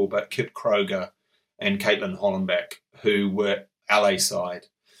comfortable, but Kip Kroger and Caitlin Hollenbeck, who were LA side,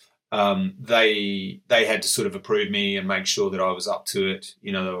 they had to sort of approve me and make sure that I was up to it.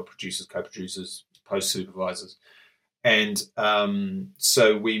 You know, they were producers, co-producers, post-supervisors. And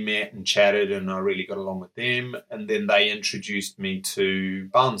so we met and chatted, and I really got along with them. And then they introduced me to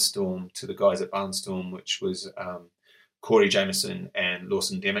Barnstorm, to the guys at Barnstorm, which was Corey Jameson and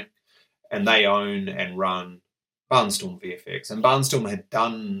Lawson Demick. And they own and run Barnstorm VFX. And Barnstorm had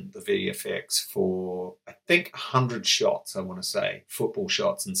done the VFX for, I think, 100 shots, I want to say, football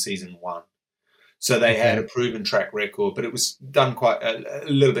shots in season 1. So they had a proven track record, but it was done quite a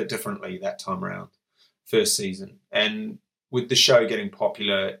little bit differently that time around. First season. And with the show getting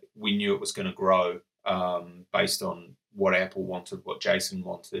popular, we knew it was going to grow based on what Apple wanted, what Jason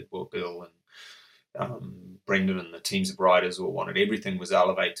wanted, what Bill and Brendan and the teams of writers all wanted. Everything was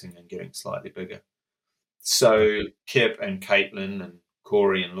elevating and getting slightly bigger. So Kip and Caitlin and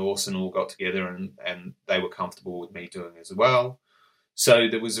Corey and Lawson all got together, and they were comfortable with me doing as well. So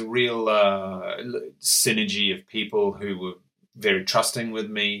there was a real synergy of people who were very trusting with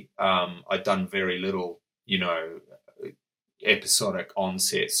me. I'd done very little, episodic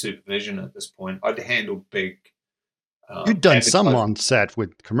on-set supervision at this point. I'd handled big... You'd done some on-set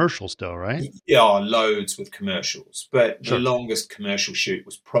with commercials, though, right? Yeah, loads with commercials. But the longest commercial shoot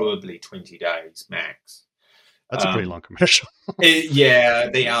was probably 20 days max. That's a pretty long commercial.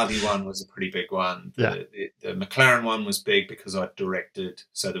 The Audi one was a pretty big one. The McLaren one was big because I'd directed,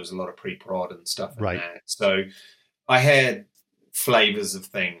 so there was a lot of pre-prod and stuff in that. So I had flavors of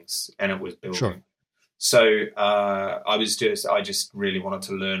things, and it was building. Sure. So I just really wanted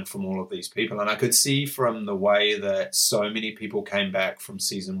to learn from all of these people, and I could see from the way that so many people came back from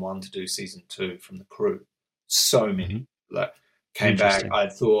season 1 to do season 2 from the crew. So many came back. I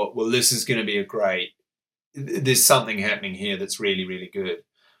thought, well, this is going to be there's something happening here that's really, really good.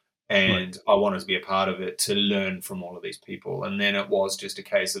 And I wanted to be a part of it, to learn from all of these people. And then it was just a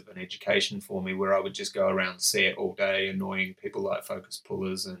case of an education for me, where I would just go around set all day annoying people like focus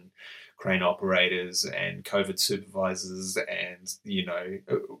pullers and crane operators and COVID supervisors and,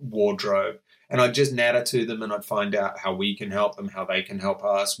 wardrobe. And I'd just natter to them, and I'd find out how we can help them, how they can help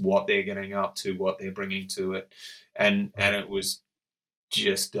us, what they're getting up to, what they're bringing to it. And it was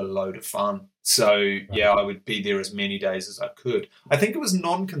just a load of fun. So, I would be there as many days as I could. I think it was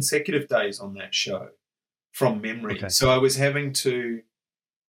non-consecutive days on that show from memory. Okay. So I was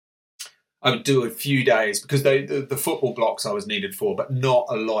I would do a few days because the football blocks I was needed for, but not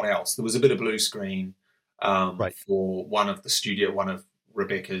a lot else. There was a bit of blue screen for one of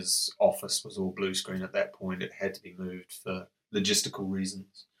Rebecca's office was all blue screen at that point. It had to be moved for logistical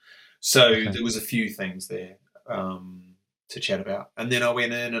reasons. So there was a few things there to chat about. And then I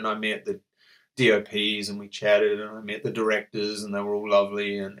went in and I met the DOPs and we chatted, and I met the directors, and they were all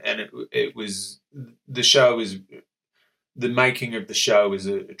lovely. And it was, the show is, the making of the show is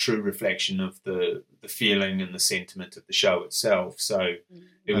a true reflection of the feeling and the sentiment of the show itself. So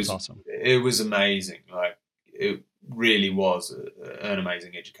it was awesome. It was amazing. Like, it really was an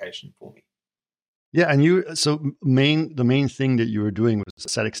amazing education for me. Yeah, and the main thing that you were doing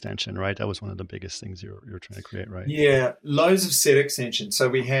was set extension, right? That was one of the biggest things you were trying to create, right? Yeah, loads of set extension. So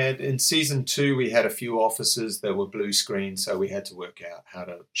we had, in season 2, we had a few offices that were blue screen, so we had to work out how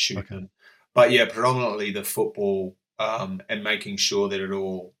to shoot them. But yeah, predominantly the football and making sure that it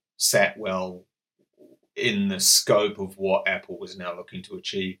all sat well in the scope of what Apple was now looking to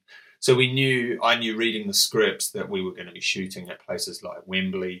achieve. So I knew reading the scripts that we were going to be shooting at places like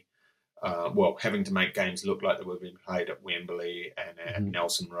Wembley, having to make games look like they were being played at Wembley and at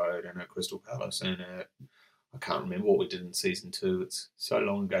Nelson Road and at Crystal Palace and I can't remember what we did in season 2. It's so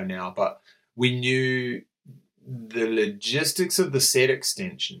long ago now, but we knew the logistics of the set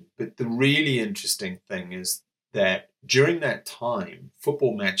extension. But the really interesting thing is that during that time,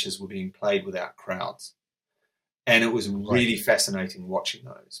 football matches were being played without crowds. And it was really fascinating watching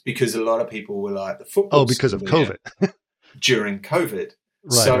those, because a lot of people were like, the football. Oh, because of COVID. During COVID.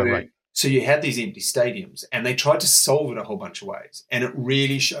 Right. So you had these empty stadiums, and they tried to solve it a whole bunch of ways. And it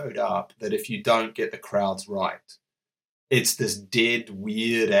really showed up that if you don't get the crowds right, it's this dead,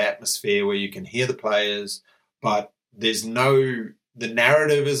 weird atmosphere where you can hear the players, but there's the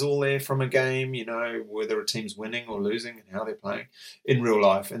narrative is all there from a game, whether a team's winning or losing and how they're playing in real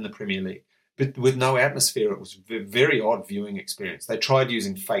life in the Premier League. But with no atmosphere, it was a very odd viewing experience. They tried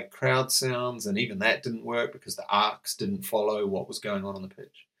using fake crowd sounds, and even that didn't work because the arcs didn't follow what was going on the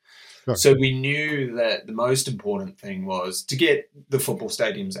pitch. Sure. So we knew that the most important thing was to get the football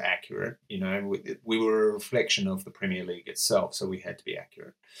stadiums accurate. We were a reflection of the Premier League itself, so we had to be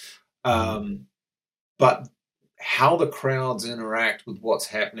accurate. But how the crowds interact with what's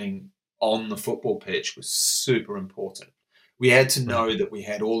happening on the football pitch was super important. We had to know that we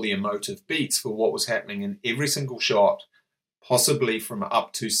had all the emotive beats for what was happening in every single shot, possibly from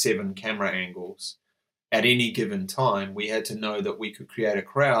up to 7 camera angles. At any given time, we had to know that we could create a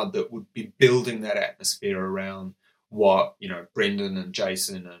crowd that would be building that atmosphere around what, Brendan and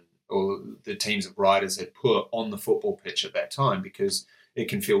Jason and all the teams of writers had put on the football pitch at that time, because it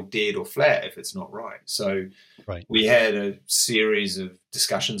can feel dead or flat if it's not right. So we had a series of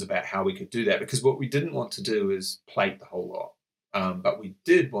discussions about how we could do that, because what we didn't want to do is plate the whole lot. But we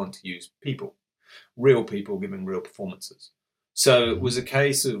did want to use people, real people giving real performances. So it was a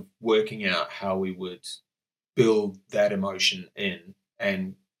case of working out how we would build that emotion in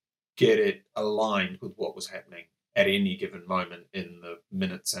and get it aligned with what was happening at any given moment in the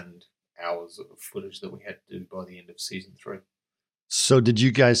minutes and hours of footage that we had to do by the end of season 3. So did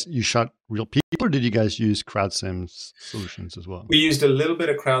you shot real people, or did you guys use crowd sim solutions as well? We used a little bit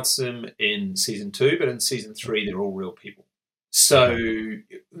of crowd sim in season 2, but in season 3, they're all real people. So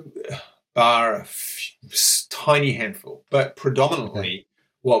bar a tiny handful, but predominantly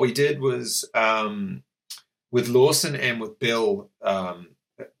what we did was with Lawson and with Bill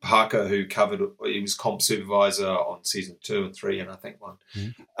Parker, who he was comp supervisor on season 2 and 3, and I think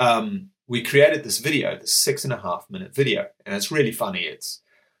 1. We created this video, this 6.5-minute video, and it's really funny. It's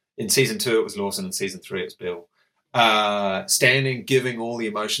in season 2 it was Lawson, and season 3 it was Bill, standing, giving all the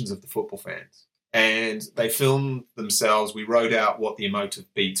emotions of the football fans. And they filmed themselves. We wrote out what the emotive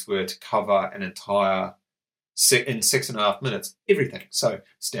beats were to cover an entire, in 6.5 minutes, everything. So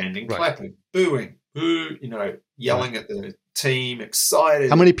standing, clapping, booing, boo, yelling at the team, excited.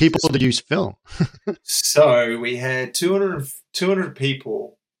 How many people did you film? So we had 200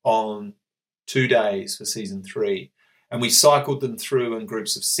 people on 2 days for season 3. And we cycled them through in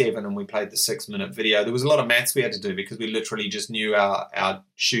groups of 7, and we played the 6-minute video. There was a lot of maths we had to do because we literally just knew our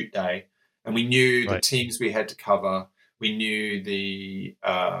shoot day. And we knew the teams we had to cover. We knew the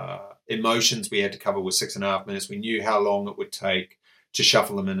emotions we had to cover were 6.5 minutes. We knew how long it would take to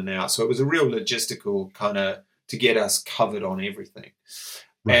shuffle them in and out. So it was a real logistical kind of to get us covered on everything.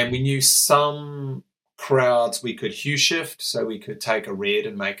 And we knew some crowds we could hue shift, so we could take a red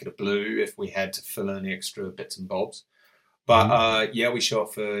and make it a blue if we had to fill in extra bits and bobs. But we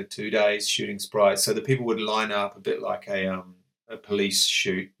shot for 2 days shooting sprites. So the people would line up a bit like a police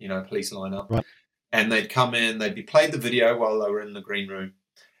shoot, police lineup. And they'd come in, they'd be played the video while they were in the green room.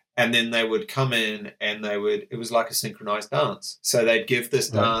 And then they would come in and it was like a synchronized dance. So they'd give this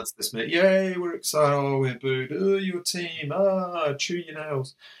dance, this minute, yay, we're excited, oh, we're booed, oh, your team, chew your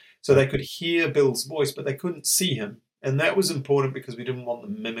nails. So they could hear Bill's voice, but they couldn't see him. And that was important because we didn't want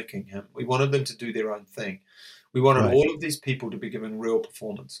them mimicking him. We wanted them to do their own thing. We wanted all of these people to be giving real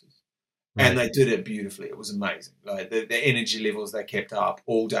performances. And they did it beautifully. It was amazing. Like the energy levels they kept up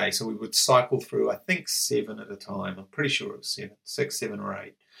all day. So we would cycle through, I think 7 at a time. I'm pretty sure it was 6, 7 or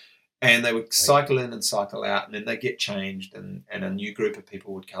 8. And they would cycle in and cycle out, and then they get changed, and a new group of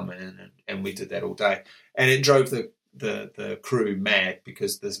people would come in, and we did that all day. And it drove the crew mad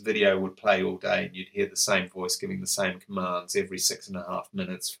because this video would play all day, and you'd hear the same voice giving the same commands every 6.5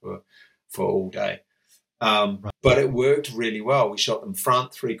 minutes for all day. But it worked really well. We shot them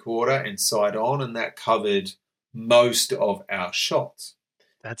front, 3/4, and side on, and that covered most of our shots.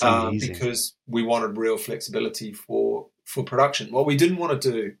 That's amazing. Because we wanted real flexibility for production. What we didn't want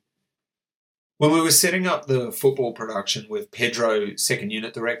to do, when we were setting up the football production with Pedro, second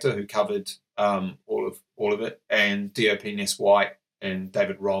unit director, who covered all of it, and DOP Ness White and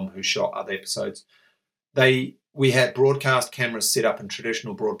David Rom, who shot other episodes, we had broadcast cameras set up in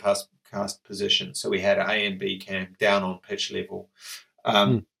traditional broadcast position. So we had an A and B cam down on pitch level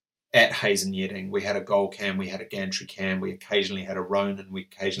at Hayes and Yedding. We had a goal cam, we had a gantry cam, we occasionally had a Ronin, we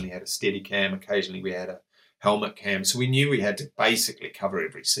occasionally had a steady cam, occasionally we had a helmet cam. So we knew we had to basically cover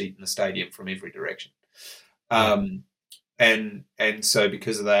every seat in the stadium from every direction. And so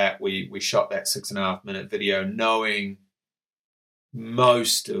because of that, we shot that 6.5 minute video, knowing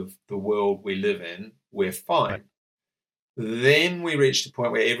most of the world we live in, we're fine. Right. Then we reached a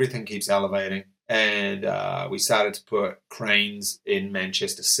point where everything keeps elevating, and we started to put cranes in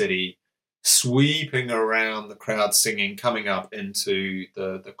Manchester City, sweeping around the crowd singing, coming up into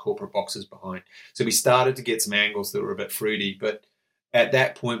the corporate boxes behind. So we started to get some angles that were a bit fruity, but at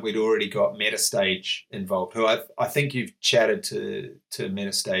that point we'd already got Metastage involved, who I think you've chatted to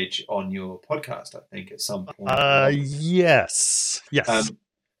Metastage on your podcast, I think, at some point. Yes.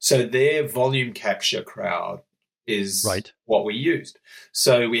 So their volume capture crowd is what we used.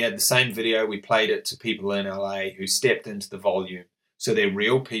 So we had the same video, we played it to people in LA who stepped into the volume. So they're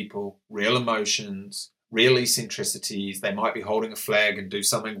real people, real emotions, real eccentricities. They might be holding a flag and do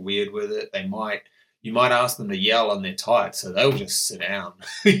something weird with it. You might ask them to yell and they're tired, so they'll just sit down,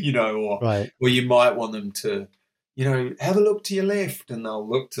 or you might want them to, have a look to your left, and they'll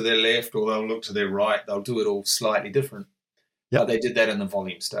look to their left, or they'll look to their right. They'll do it all slightly different. But they did that in the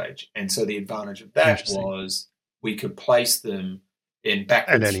volume stage. And so the advantage of that was we could place them in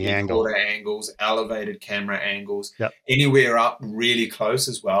backwards three-quarter angles, elevated camera angles, anywhere up really close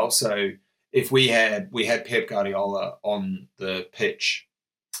as well. So if we had Pep Guardiola on the pitch,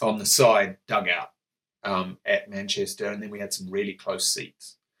 on the side dugout at Manchester, and then we had some really close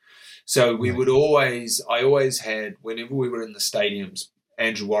seats. So we would I always had, whenever we were in the stadiums,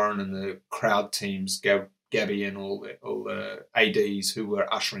 Andrew Warren and the crowd teams, Gabby and all the ADs who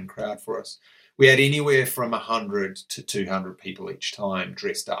were ushering crowd for us, we had anywhere from 100 to 200 people each time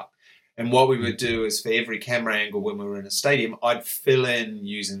dressed up. And what we would do is, for every camera angle when we were in a stadium, I'd fill in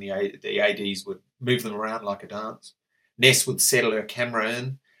using the ADs would move them around like a dance. Ness would settle her camera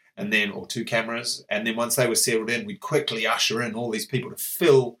in, and then, or two cameras, and then once they were settled in, we'd quickly usher in all these people to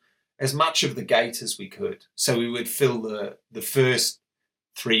fill as much of the gate as we could. So we would fill the first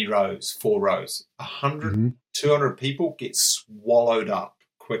 3 rows, 4 rows. 100, 200 people get swallowed up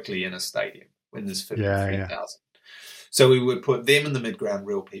quickly in a stadium when there's 53,000. So we would put them in the mid-ground,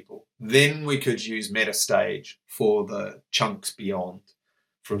 real people. Then we could use Metastage for the chunks beyond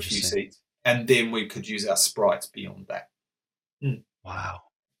for a few seats. And then we could use our sprites beyond that. Wow.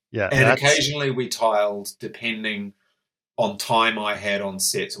 Yeah. And occasionally we tiled depending on time I had on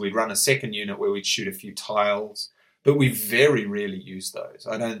set. So we'd run a second unit where we'd shoot a few tiles, but we very rarely use those.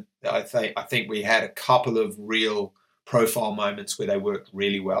 I think we had a couple of real profile moments where they worked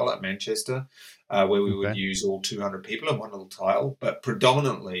really well at Manchester, where we would use all 200 people in one little tile, but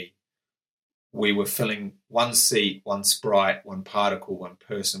predominantly we were filling one seat, one sprite, one particle, one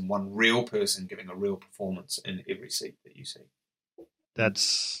person, one real person giving a real performance in every seat that you see.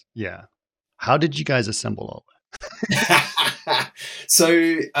 How did you guys assemble all that?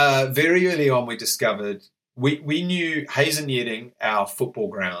 So very early on we discovered, we knew Hayes and Yeading, our football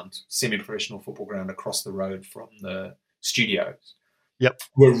ground, semi-professional football ground across the road from the studios, they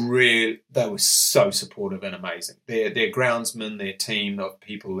were so supportive and amazing. Their groundsmen, their team of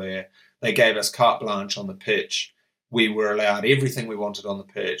people there, they gave us carte blanche on the pitch. We were allowed everything we wanted on the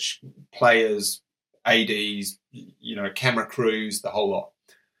pitch, players, ADs, camera crews, the whole lot.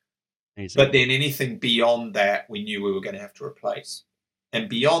 Amazing. But then anything beyond that, we knew we were going to have to replace. And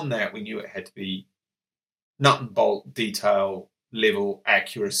beyond that, we knew it had to be nut and bolt detail level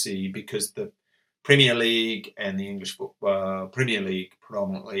accuracy, because the Premier League and the English Premier League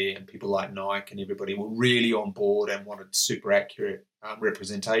predominantly, and people like Nike and everybody, were really on board and wanted super accurate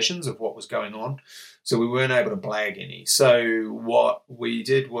representations of what was going on. So we weren't able to blag any. So what we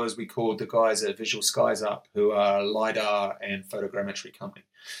did was we called the guys at Visual Skies up, who are a LiDAR and photogrammetry company.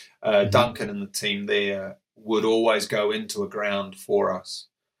 Duncan and the team there would always go into a ground for us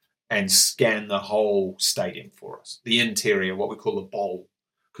and scan the whole stadium for us. The interior, what we call the bowl.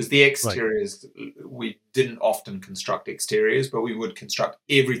 Because the exteriors, we didn't often construct exteriors, but we would construct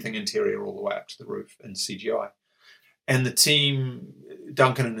everything interior all the way up to the roof in CGI. And the team,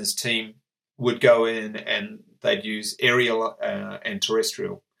 Duncan and his team, would go in and they'd use aerial and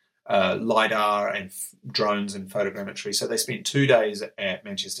terrestrial LiDAR and drones and photogrammetry. So they spent 2 days at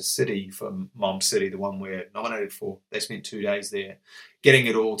Manchester City for Mom City, the one we're nominated for. They spent 2 days there getting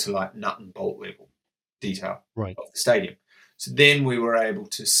it all to like nut and bolt level detail of the stadium. So then we were able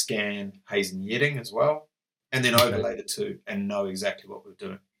to scan Hayes and Yeading as well, and then overlay the two and know exactly what we're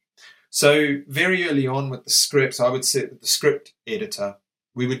doing. So very early on with the scripts, I would sit with the script editor.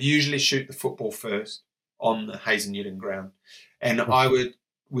 We would usually shoot the football first on the Hayes and Yeading ground. And I would,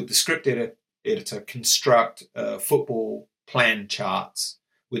 with the script editor, construct football plan charts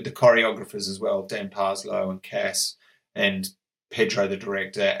with the choreographers as well, Dan Parslow and Cass, and Pedro, the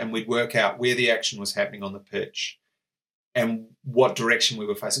director, and we'd work out where the action was happening on the pitch and what direction we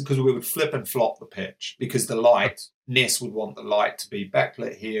were facing, because we would flip and flop the pitch because the light, Ness would want the light to be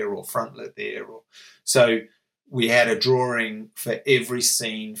backlit here or frontlit there. So we had a drawing for every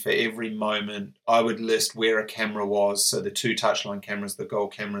scene, for every moment. I would list where a camera was, so the 2 touchline cameras, the goal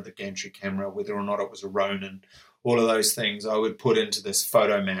camera, the gantry camera, whether or not it was a Ronin, all of those things I would put into this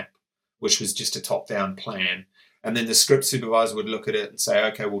photo map, which was just a top-down plan. And then the script supervisor would look at it and say,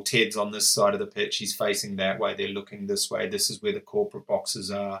 okay, well, Ted's on this side of the pitch. He's facing that way. They're looking this way. This is where the corporate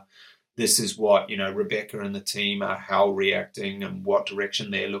boxes are. This is what, Rebecca and the team are how reacting and what direction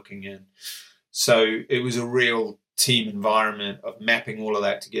they're looking in. So it was a real team environment of mapping all of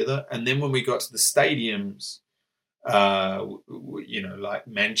that together. And then when we got to the stadiums, like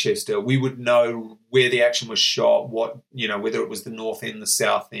Manchester, we would know where the action was shot, whether it was the north end, the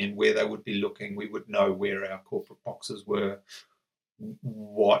south end, where they would be looking. We would know where our corporate boxes were,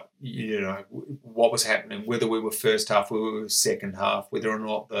 what was happening, whether we were first half, whether we were second half, whether or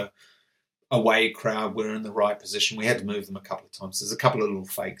not the away crowd were in the right position. We had to move them a couple of times. There's a couple of little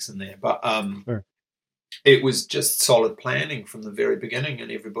fakes in there, but sure. It was just solid planning from the very beginning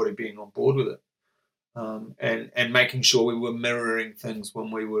and everybody being on board with it. And making sure we were mirroring things when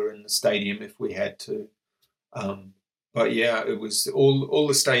we were in the stadium if we had to. But yeah, it was all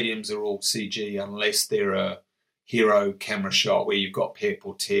the stadiums are all CG unless they're a hero camera shot where you've got Pep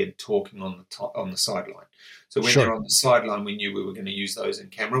or Ted talking on the sideline. So when Sure. they're on the sideline, we knew we were going to use those in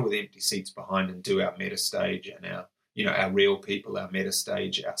camera with empty seats behind and do our meta stage and our real people, our meta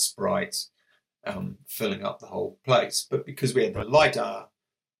stage, our sprites, filling up the whole place. But because we had the LiDAR,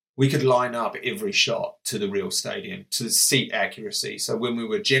 we could line up every shot to the real stadium, to seat accuracy. So when we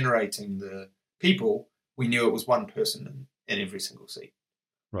were generating the people, we knew it was one person in every single seat.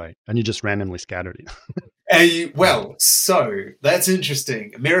 Right. And you just randomly scattered it. So that's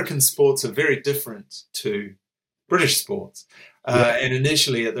interesting. American sports are very different to British sports. And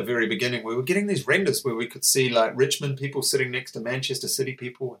initially at the very beginning, we were getting these renders where we could see like Richmond people sitting next to Manchester City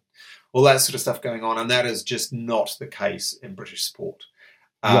people, and all that sort of stuff going on. And that is just not the case in British sport.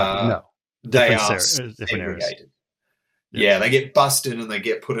 No. They are different areas. segregated. Yeah, they get bussed in and they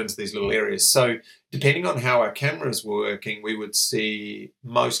get put into these little areas. So depending on how our cameras were working, we would see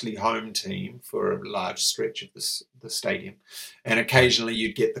mostly home team for a large stretch of the stadium. And occasionally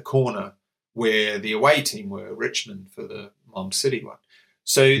you'd get the corner where the away team were, Richmond for the Mom City one.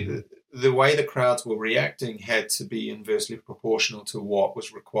 So the way the crowds were reacting had to be inversely proportional to what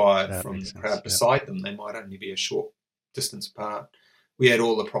was required from the crowd beside them. They might only be a short distance apart. We had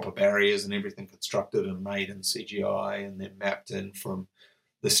all the proper barriers and everything constructed and made in CGI and then mapped in from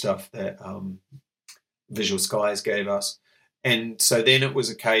the stuff that Visual Skies gave us. And so then it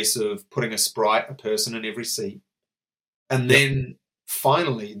was a case of putting a person in every seat. And then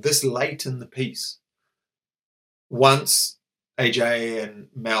finally, this late in the piece, once AJ and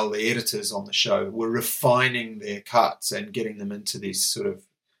Mel, the editors on the show, were refining their cuts and getting them into these sort of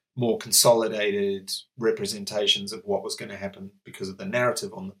more consolidated representations of what was going to happen because of the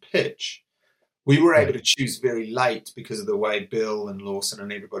narrative on the pitch, we were able to choose very late because of the way Bill and Lawson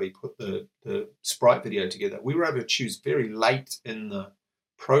and everybody put the sprite video together. We were able to choose very late in the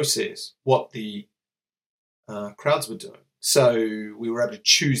process what the crowds were doing. So we were able to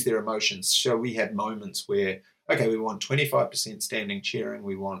choose their emotions. So we had moments where, okay, we want 25% standing cheering.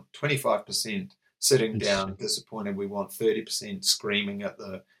 We want 25% sitting down disappointed. We want 30% screaming at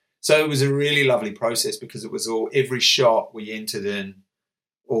the... So it was a really lovely process because it was every shot we entered in,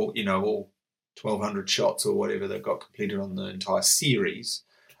 all 1,200 shots or whatever that got completed on the entire series,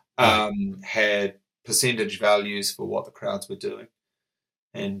 had percentage values for what the crowds were doing,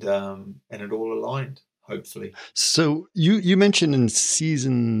 and it all aligned, hopefully. So you mentioned in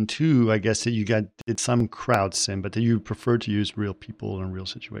season 2, I guess, that you did some crowd sim, but that you preferred to use real people in real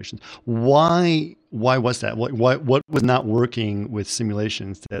situations. Why was that? What was not working with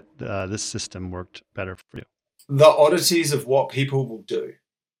simulations that this system worked better for you? The oddities of what people will do.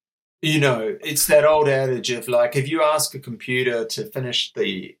 It's that old adage of like, if you ask a computer to finish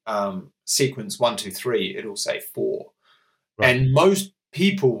the sequence 1, 2, 3, it'll say 4. Right. And most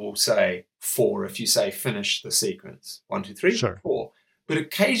people will say 4 if you say finish the sequence 1, 2, 3, 4. But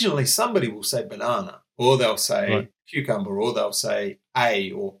occasionally somebody will say banana, or they'll say cucumber, or they'll say A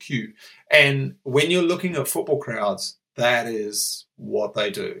or Q. And when you're looking at football crowds, that is what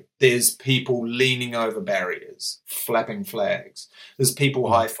they do. There's people leaning over barriers, flapping flags. There's people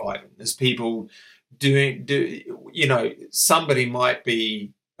high-fiving. There's people somebody might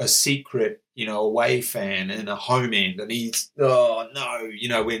be a secret, away fan in a home end, and he's, oh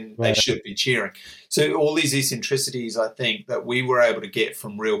no, when they should be cheering. So all these eccentricities, I think, that we were able to get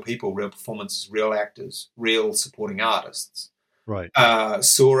from real people, real performances, real actors, real supporting artists,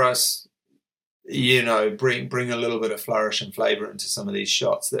 saw us, bring a little bit of flourish and flavor into some of these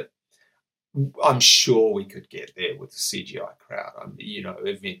shots that I'm sure we could get there with the CGI crowd,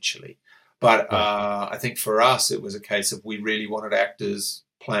 eventually. But I think for us, it was a case of we really wanted actors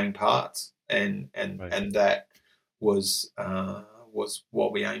playing parts, and that was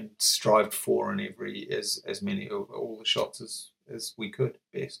what we strived for in as many all the shots as we could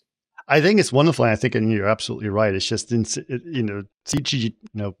best. I think it's wonderful. And I think, and you're absolutely right. It's just, CG,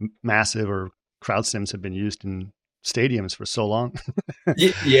 massive or crowd sims have been used in stadiums for so long.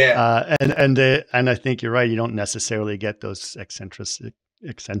 Yeah. And I think you're right. You don't necessarily get those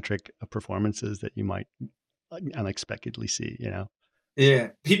eccentric performances that you might unexpectedly see, Yeah,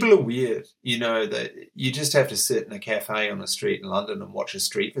 people are weird, that you just have to sit in a cafe on the street in London and watch a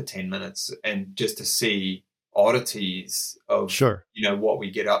street for 10 minutes and just to see oddities of what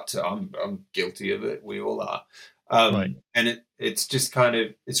we get up to. I'm guilty of it. We all are. And it's just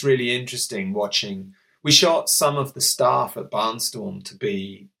it's really interesting watching. We shot some of the staff at Barnstorm to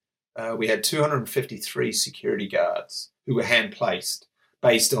be, we had 253 security guards who were hand placed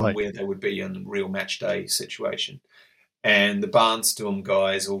based on where they would be in the real match day situation. And the Barnstorm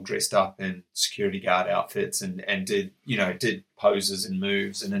guys all dressed up in security guard outfits and did poses and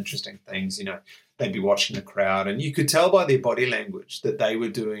moves and interesting things. They'd be watching the crowd, and you could tell by their body language that they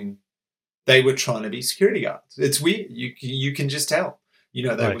were trying to be security guards. It's weird. You can just tell.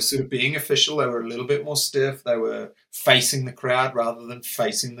 They were sort of being official. They were a little bit more stiff. They were facing the crowd rather than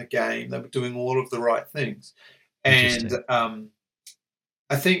facing the game. They were doing all of the right things. And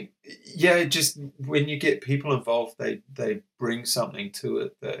I think, just when you get people involved, they bring something to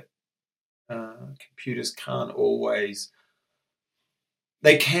it that computers can't always.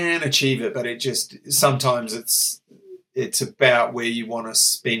 They can achieve it, but it just sometimes it's about where you want to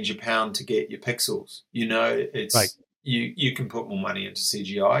spend your pound to get your pixels. It's you can put more money into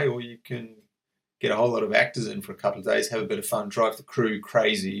CGI, or you can get a whole lot of actors in for a couple of days, have a bit of fun, drive the crew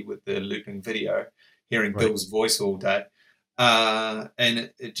crazy with the looping video, hearing Bill's voice all day. And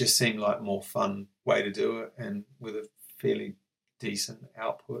it just seemed like a more fun way to do it, and with a fairly decent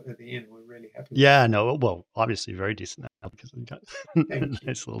output at the end. We're really happy. Yeah, no, well, obviously very decent now because we got a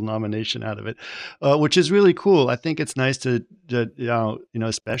nice little nomination out of it, which is really cool. I think it's nice to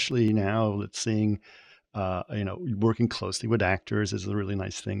especially now that's seeing, working closely with actors is a really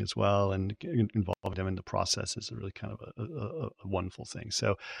nice thing as well, and involve them in the process is a really kind of a wonderful thing.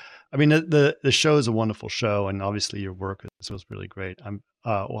 So, I mean, the show is a wonderful show, and obviously your work was really great.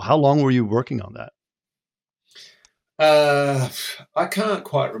 Well, how long were you working on that? I can't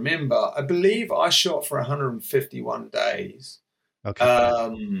quite remember. I believe I shot for 151 days.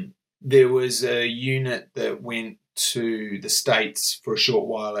 Okay. There was a unit that went to the States for a short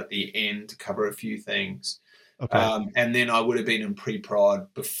while at the end to cover a few things. Okay. And then I would have been in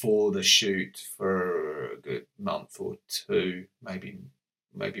pre-prod before the shoot for a good month or two, maybe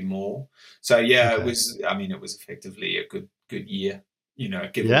more. So it was effectively a good year,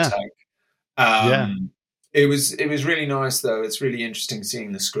 give or take. It was really nice though. It's really interesting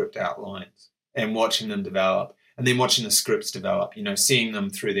seeing the script outlines and watching them develop, and then watching the scripts develop, seeing them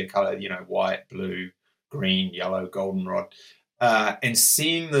through their color, white, blue, green, yellow, goldenrod, and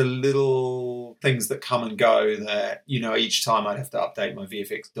seeing the little things that come and go that, each time I'd have to update my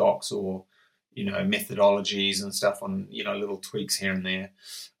VFX docs or, methodologies and stuff on, little tweaks here and there.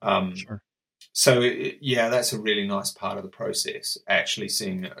 Sure. So, that's a really nice part of the process, actually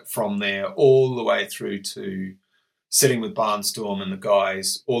seeing it from there all the way through to sitting with Barnstorm and the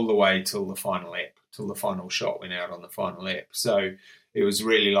guys all the way till the final ep, till the final shot went out on the final ep. So it was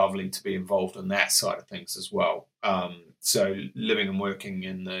really lovely to be involved in that side of things as well. So living and working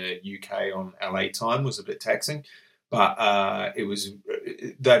in the UK on LA time was a bit taxing, but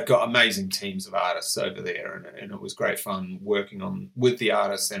they've got amazing teams of artists over there, and it was great fun working with the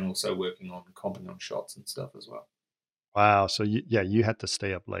artists and also working on comping on shots and stuff as well. Wow. So you had to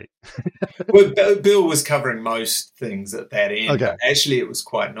stay up late. Well, Bill was covering most things at that end. Okay. But actually, it was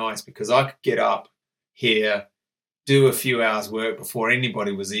quite nice because I could get up here, do a few hours work before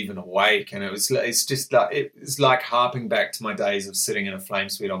anybody was even awake, and it's like harping back to my days of sitting in a flame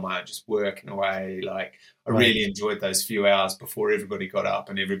suite on my own, just working away. Like I really enjoyed those few hours before everybody got up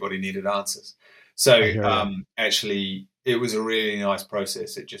and everybody needed answers. So actually, it was a really nice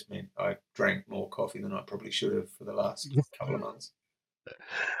process. It just meant I drank more coffee than I probably should have for the last couple of months.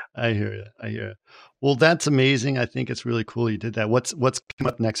 I hear you. Well, that's amazing. I think it's really cool you did that. What's coming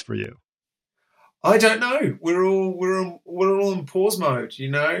up next for you? I don't know. We're all in pause mode, you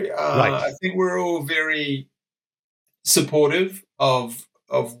know. Right. I think we're all very supportive of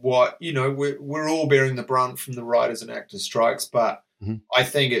what, you know. We're all bearing the brunt from the writers and actors strikes, but I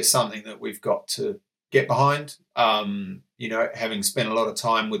think it's something that we've got to get behind. You know, having spent a lot of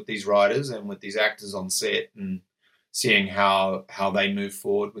time with these writers and with these actors on set and seeing how they move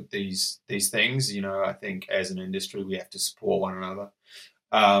forward with these things, you know, I think as an industry we have to support one another.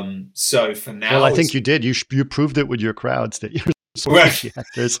 So for now, well, I think you did. You proved it with your crowds that you're supporting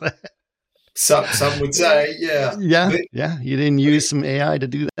actors. Some would say, yeah. Yeah. You didn't use some AI to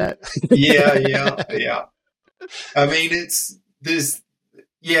do that. Yeah. I mean, there's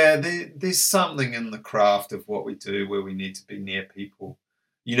something in the craft of what we do where we need to be near people.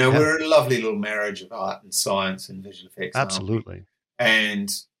 You know, we're a lovely little marriage of art and science and visual effects. Absolutely. And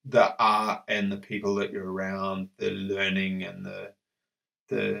the art and the people that you're around, the learning and the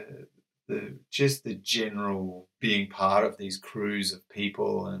just the general being part of these crews of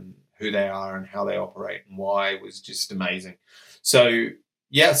people and who they are and how they operate and why was just amazing. So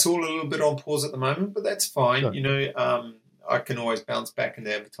yeah, it's all a little bit on pause at the moment, but that's fine. Sure. You know, I can always bounce back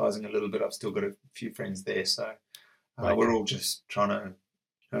into advertising a little bit. I've still got a few friends there, so we're all just trying to,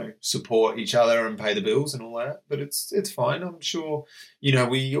 you know, support each other and pay the bills and all that. But it's fine. I'm sure, you know,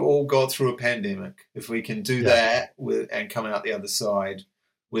 we all got through a pandemic. If we can do that and come out the other side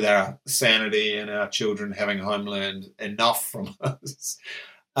with our sanity and our children having homeland enough from us,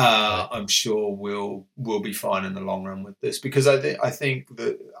 I'm sure we'll be fine in the long run with this. Because I think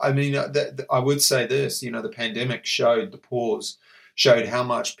that, I mean, I would say this, you know, the pandemic showed, the pause showed how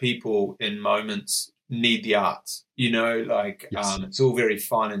much people in moments need the arts, you know, like it's all very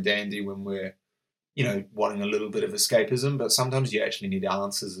fine and dandy when we're, you know, wanting a little bit of escapism, but sometimes you actually need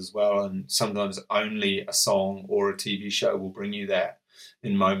answers as well. And sometimes only a song or a TV show will bring you that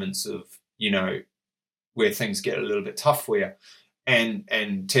in moments of, you know, where things get a little bit tough for you.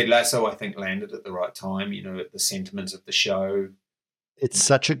 And Ted Lasso, I think, landed at the right time, you know, at the sentiments of the show. It's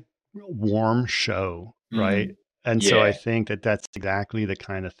such a warm show, right? And so I think that's exactly the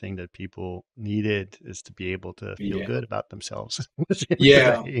kind of thing that people needed, is to be able to feel good about themselves.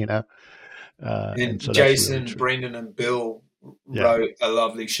 You know? And so Jason, really, Brendan and Bill wrote a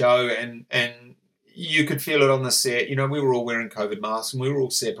lovely show, and you could feel it on the set. You know, we were all wearing COVID masks and we were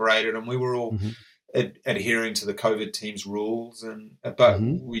all separated and we were all adhering to the COVID team's rules. But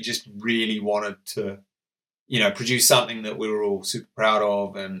we just really wanted to, you know, produce something that we were all super proud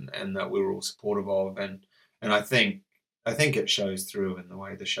of and that we were all supportive of. And I think it shows through in the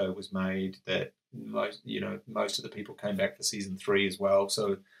way the show was made, that most of the people came back for season 3 as well.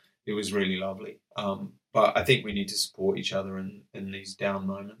 So it was really lovely. But I think we need to support each other in these down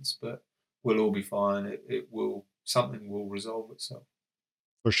moments, but we'll all be fine. Something will resolve itself.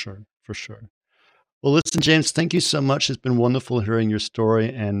 For sure. Well, listen, James, thank you so much. It's been wonderful hearing your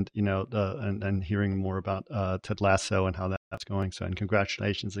story and, you know, and hearing more about Ted Lasso and how that's going. So, and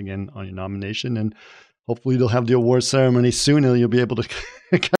congratulations again on your nomination. And hopefully you'll have the award ceremony soon and you'll be able to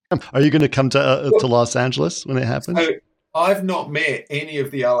come. Are you going to come to Los Angeles when it happens? So I've not met any of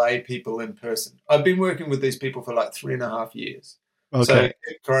the LA people in person. I've been working with these people for like 3.5 years. Okay. So Ed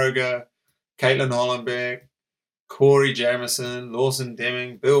Kroger, Caitlin Hollenbeck, Corey Jamison, Lawson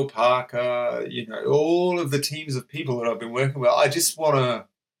Deming, Bill Parker, you know, all of the teams of people that I've been working with. I just want to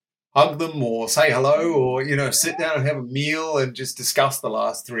hug them or say hello or, you know, sit down and have a meal and just discuss the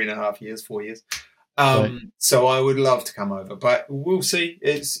last 3.5 years, 4 years. So I would love to come over, but we'll see.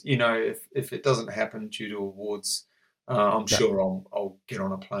 It's, you know, if it doesn't happen due to awards, I'm sure I'll get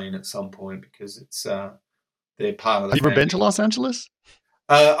on a plane at some point because it's they're part of the family. Have you ever been to Los Angeles?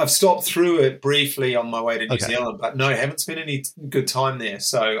 I've stopped through it briefly on my way to New Zealand, but no, I haven't spent any good time there.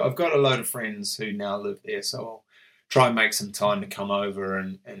 So I've got a load of friends who now live there, so I'll try and make some time to come over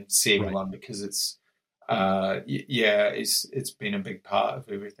and see everyone because it's it's been a big part of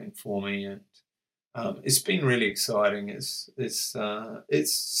everything for me, and it's been really exciting. It's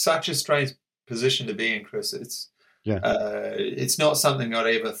such a strange position to be in, Chris. It's not something I'd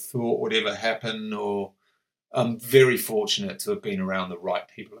ever thought would ever happen, or I'm very fortunate to have been around the right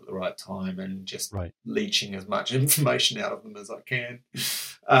people at the right time and just leeching as much information out of them as I can.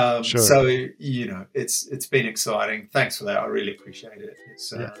 So, you know, it's been exciting. Thanks for that. I really appreciate it.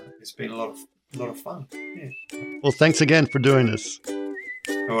 It's been a lot of fun. Yeah. Well, thanks again for doing this.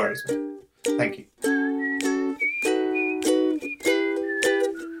 No worries, man. Thank you.